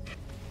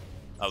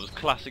that was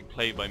classic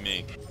play by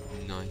me.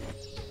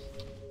 Nice.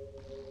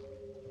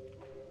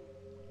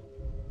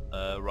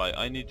 Right,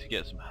 I need to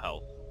get some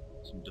health,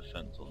 some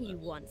defense on You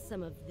this. want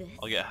some of this?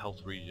 I'll get a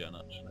health regen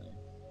actually.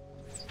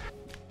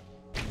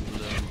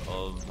 Emblem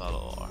of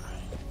Valor.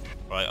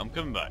 Right, I'm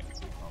coming back.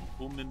 I'm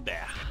coming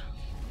back.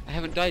 I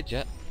haven't died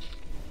yet.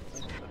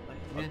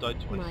 I've Yeah.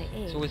 died twice. My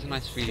aim It's always a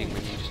nice is feeling when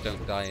steady. you just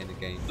don't die in a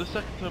game. The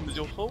second time was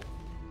your fault.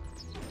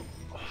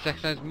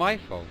 Second time's my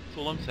fault. That's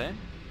all I'm saying.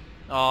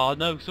 Oh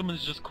no,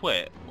 someone's just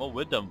quit. Well,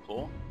 we're done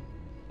for.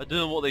 I don't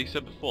know what they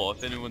said before.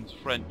 If anyone's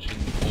French and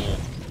or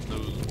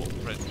knows what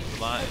French is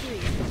like,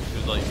 Agreed. it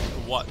was like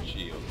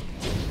Kawachi or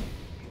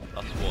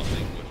that's what an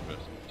English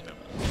person would term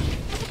it.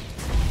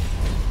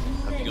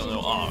 Have you got no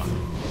R?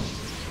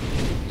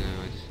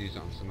 No, I just used it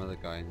on some other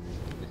guy and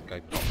this guy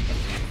popped up.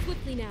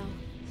 Swiftly now.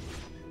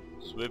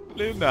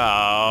 Swiftly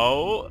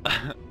now. Ooh,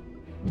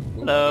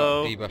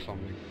 Hello. I got debuff on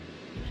me.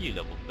 You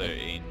level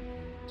 13.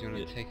 Do you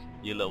want to take?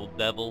 You little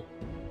devil.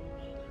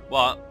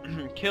 Well,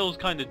 kills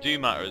kind of do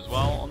matter as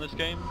well on this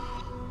game,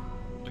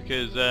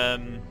 because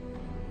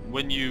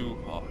when you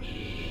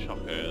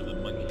shocker, the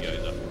monkey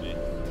goes after me.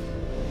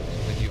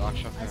 When you are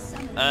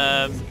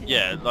shocker.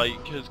 Yeah,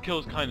 like because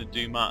kills kind of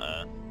do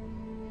matter,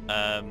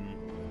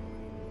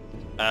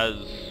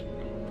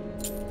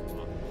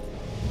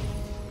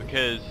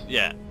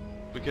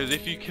 because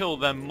if you kill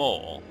them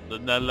more,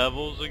 then their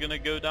levels are gonna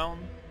go down,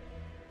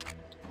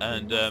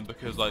 and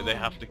because like they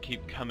have to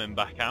keep coming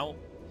back out.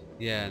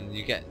 Yeah, and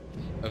you get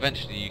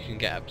eventually you can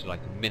get up to like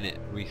a minute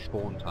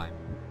respawn time.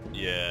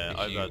 Yeah, If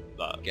I've you had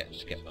that.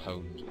 Just get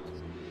pwned.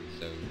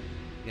 So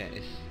yeah,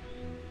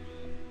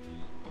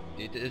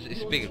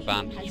 it's a big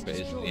advantage, but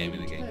it's the aim of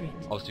the game.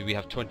 Obviously, we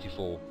have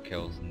 24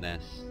 kills, and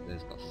there's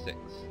got 6,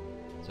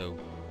 so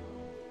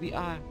we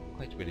are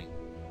quite winning.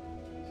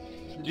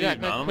 Dude, Yeah,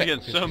 man, I'm quick, getting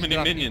because so we many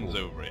still have minions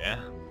people. over here.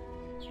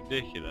 It's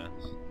ridiculous.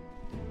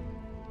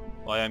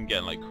 Well, I am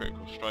getting like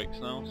critical strikes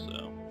now,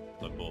 so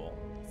I bought.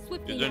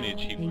 Swiftly There's only a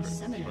now. cheap A critical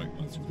summoner strike.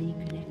 has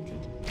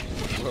reconnected.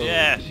 Whoa.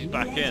 Yeah, she's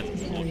back in.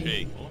 Or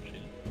she.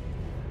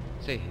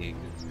 Say hey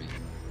to me.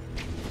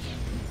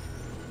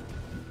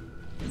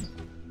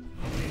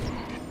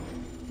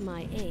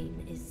 My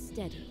aim is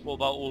steady. What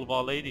about all of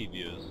our lady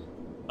viewers?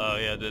 Oh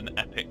yeah, did an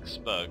epic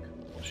spug.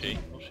 Or she.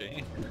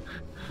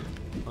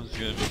 I'm just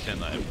gonna be saying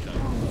that every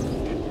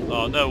time.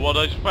 Oh no, what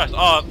did I just press?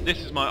 Oh, this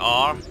is my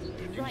R.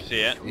 You can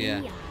see it.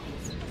 Yeah. Me eyes.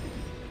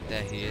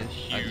 There he is.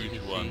 As you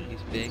Huge can one. See,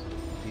 he's big.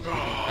 He's moving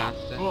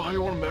faster. Oh,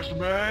 you wanna mess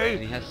with And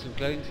me? he has some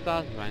glowing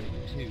stars around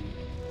him too.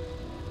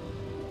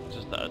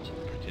 Just that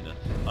prettiness.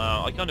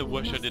 I kind of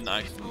wish I didn't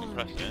accidentally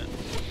press it.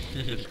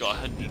 It's got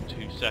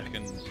 102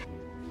 seconds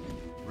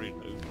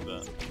reload,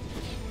 but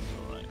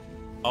alright.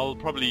 I'll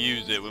probably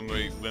use it when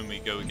we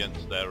go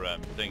against their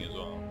thing as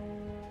well.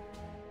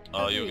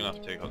 Oh, you're gonna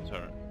have to take out the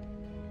turret.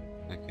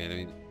 Okay, let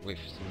me wait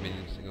for some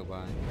minions to go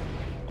by.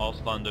 I'll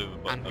stand over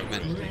by And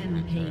commence taking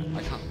my turret.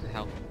 I can't see the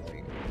health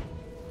thing.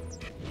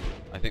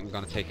 I think we're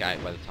gonna take it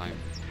out by the time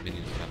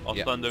minions come. I'll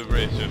Yeah. stand over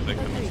here so if they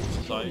come from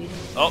the side.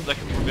 Oh, they're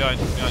coming from behind.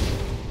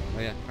 Oh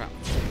yeah, crap.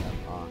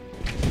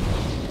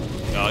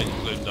 Yeah, I just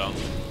slowed them down.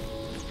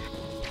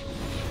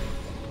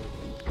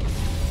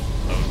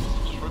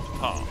 Oh, just rip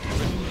apart.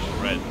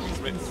 Rip to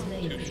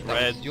shreds.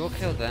 That was your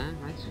kill there,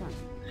 nice one.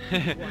 You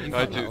I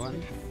got that do.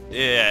 one.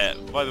 Yeah,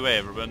 by the way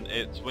everyone,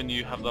 it's when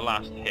you have the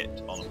last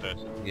hit on a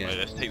person. Yeah. Right,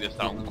 let's take this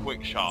down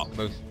quick, sharp.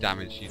 Most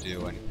damage you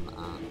do or anything like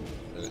that.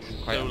 So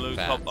it's quite Solo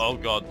unfair. top. Oh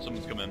god,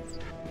 someone's coming.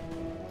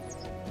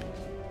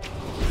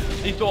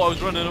 He thought I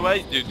was running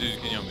away. Dude, can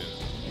you help me with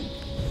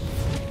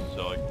this?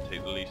 So I can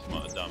take the least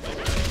amount of damage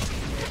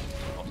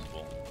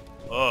possible.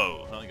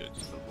 Oh, I go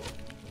just teleport.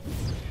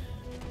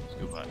 Let's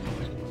go back.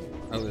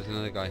 Oh, there's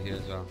another guy here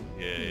as well.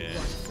 Yeah.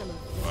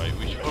 Right,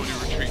 we should probably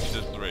retreat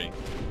to the 3.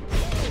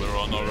 We're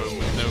on our own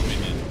with no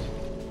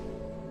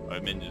minions.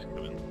 Right, minions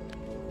coming.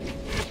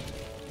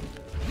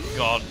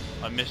 God,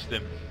 I missed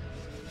him.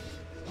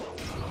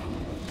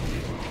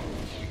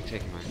 You can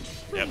take him out.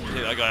 Yep,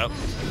 take that guy out.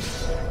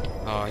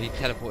 Oh, he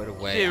teleported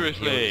away.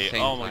 Seriously?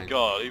 Oh my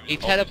god. He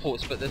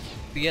teleports, but the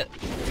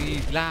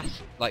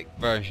last like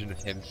version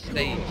of him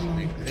stays in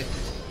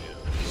existence.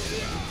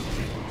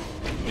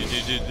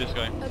 Dude, this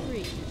guy.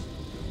 Agreed.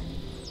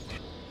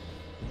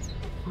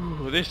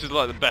 Ooh, this is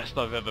like the best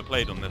I've ever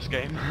played on this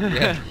game.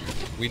 Yeah,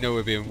 we know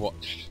we're being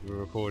watched. We're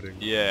recording.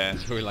 Yeah.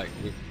 So we're like,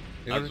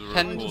 we As a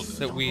pretend recorder.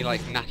 that we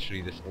like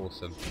naturally this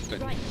awesome, but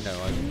Right.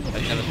 no, I've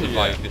never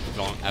survived this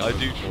long ever. I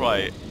do before. try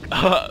it.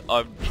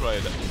 I'm trying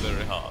it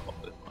very hard on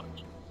this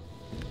match.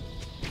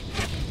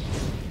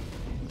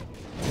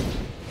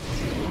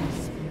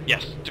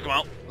 Yes, took him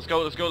out. Let's go.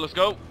 You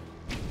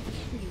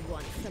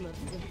want some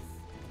of this?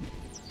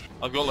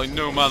 I've got like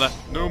no mana.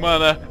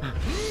 Alright,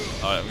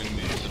 I'm gonna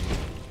need some.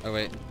 Oh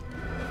wait,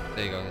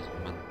 there you go. There's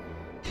one man.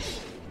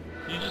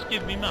 You just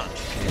give me mana?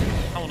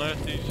 How on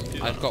earth do you just do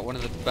that? I've got one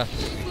of the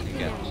buffs you can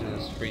get, which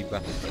is 3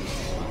 buffs,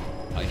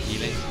 like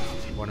healing.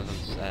 One of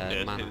them's Yeah,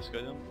 let's mana. take this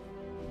guy down.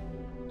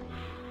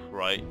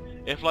 Right.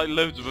 If like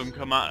loads of them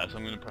come at us,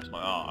 I'm gonna press my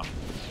R.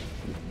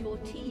 Your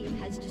team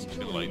has It's destroyed.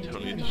 gonna like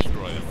totally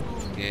destroy them.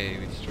 Yeah,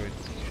 we destroyed.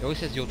 It always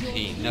says your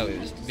team. No, it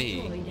was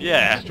me.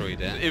 Yeah.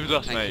 Destroyed it. It was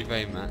us, Thank mate. you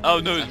very much. Oh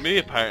no, it's me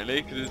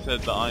apparently, because it said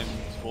that I'm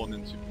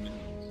spawning super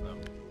minions. So.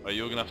 Right,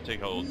 you're gonna have to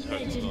take out all the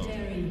turrets as well.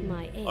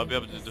 My aim I'll be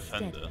able to is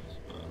defend steady. us,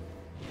 but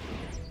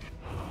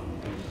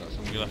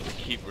I'm gonna have to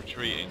keep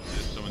retreating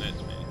because someone hits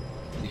me.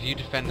 If you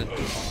defend the keep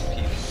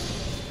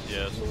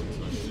Yeah, that's what I'm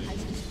trying to do.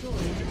 Has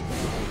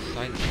destroyed.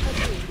 silent,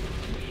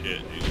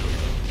 Shit, dude.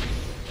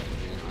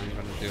 I'm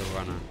gonna do a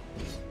runner.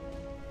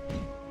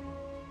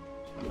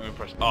 I'm gonna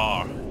press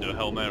R, do a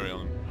Hail Mary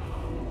on him.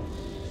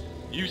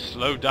 You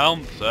slow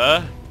down,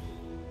 sir.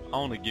 I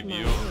wanna give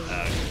you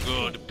a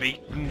good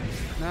beating.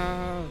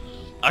 No.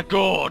 A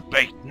good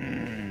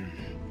beating.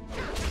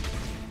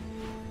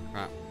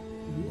 Crap.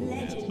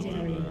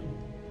 Legendary.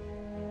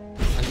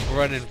 I'm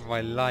running for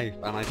my life,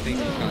 and I think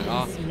he's going.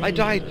 Oh, I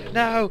died.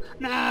 No,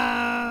 no.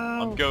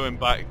 I'm going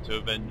back to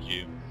avenge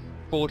you.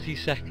 40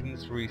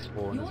 seconds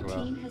respawn Your as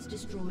well. team has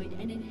destroyed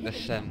an Let's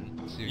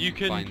inhibitor. see if You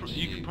can find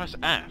you can press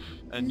F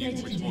and you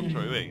can respawn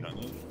straight away,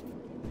 can't you?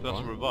 That's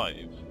What? a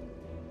revive.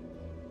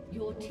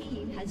 Your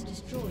team has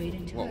destroyed a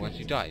turret. What? Once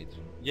you died?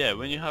 Yeah,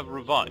 when you have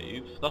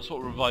revive, that's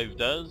what revive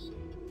does.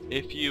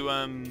 If you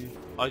I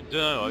don't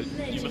know,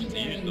 you must have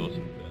used it or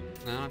something.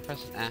 No, I'm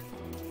pressing F.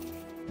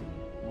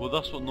 Well,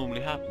 that's what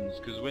normally happens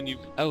because when you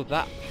Oh,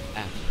 that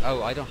F.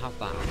 Oh, I don't have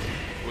that.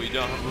 well you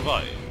don't have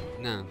revive.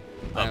 No.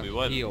 I That'd have be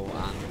why. heal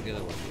and the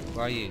other one.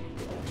 Where are you?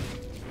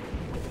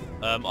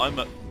 I'm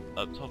up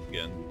top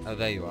again. Oh,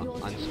 there you are. Your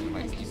I'm just team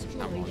like has keep the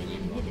destroyed camera on an you.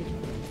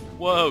 inhibitor.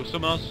 Whoa,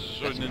 someone else has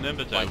destroyed an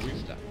That's inhibitor. fighting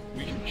stuff.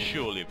 We can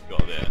surely have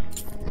got there.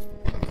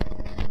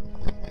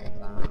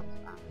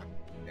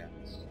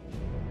 Yes.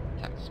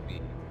 Attack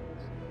speed.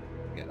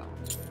 Get that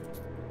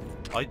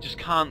one. I just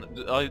can't.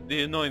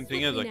 The annoying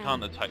thing is I Now.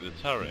 can't attack the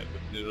turret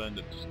because it'll end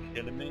up just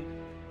killing me.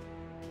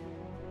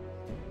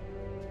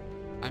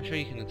 I'm sure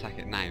you can attack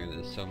it now.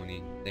 There's so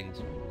many things.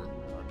 I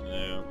don't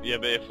know. Yeah,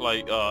 but if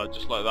like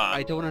just like that.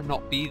 I don't want to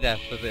not be there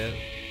for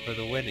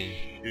the winning.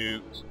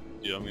 Shoot.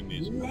 Dude, I'm gonna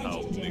need some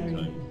help big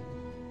Legendary. time.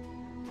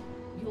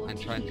 Your I'm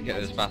trying to team get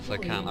has as fast as I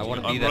can. I destroyed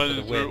wanna be I'm there for running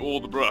the through win. all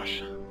the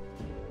brush.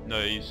 No,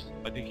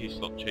 I think he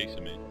stopped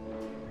chasing me.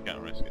 I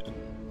can't risk it.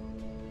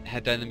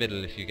 Head down the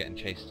middle if you're getting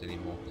chased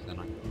anymore, because then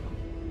I,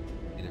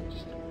 you know,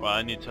 just. Right,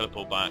 I need to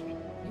teleport back.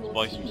 Your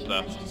buy some team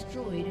stuff. has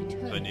destroyed a So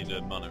I turret. need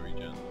a mana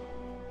regen.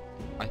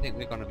 I think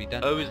we're gonna be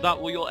done. Oh, is that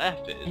what your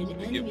F is? An To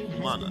give enemy has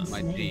mana? been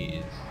My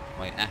D is.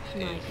 My F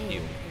My is aim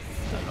heal.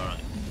 is steady. Alright.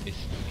 It's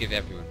give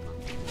everyone mana.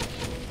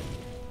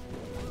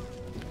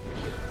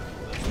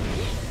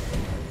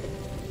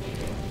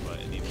 Right,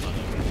 I need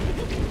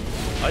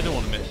mana. I don't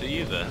want to miss it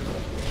either.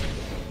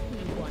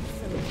 You want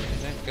some of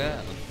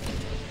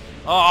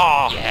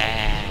Oh!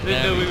 Yeah!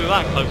 Didn't know we were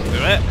that close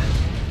to it.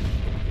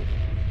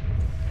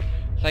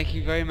 Thank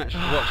you very much for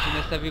watching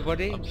this,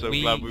 everybody. I'm so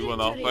glad we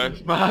won our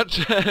first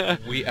match.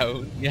 We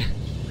own, yeah.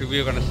 Because we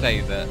were going to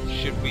say that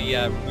should we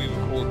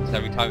record this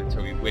every time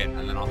until we win,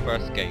 and then our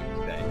first game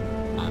today,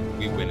 and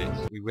we win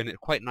it. We win it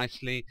quite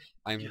nicely.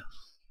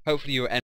 Hopefully you're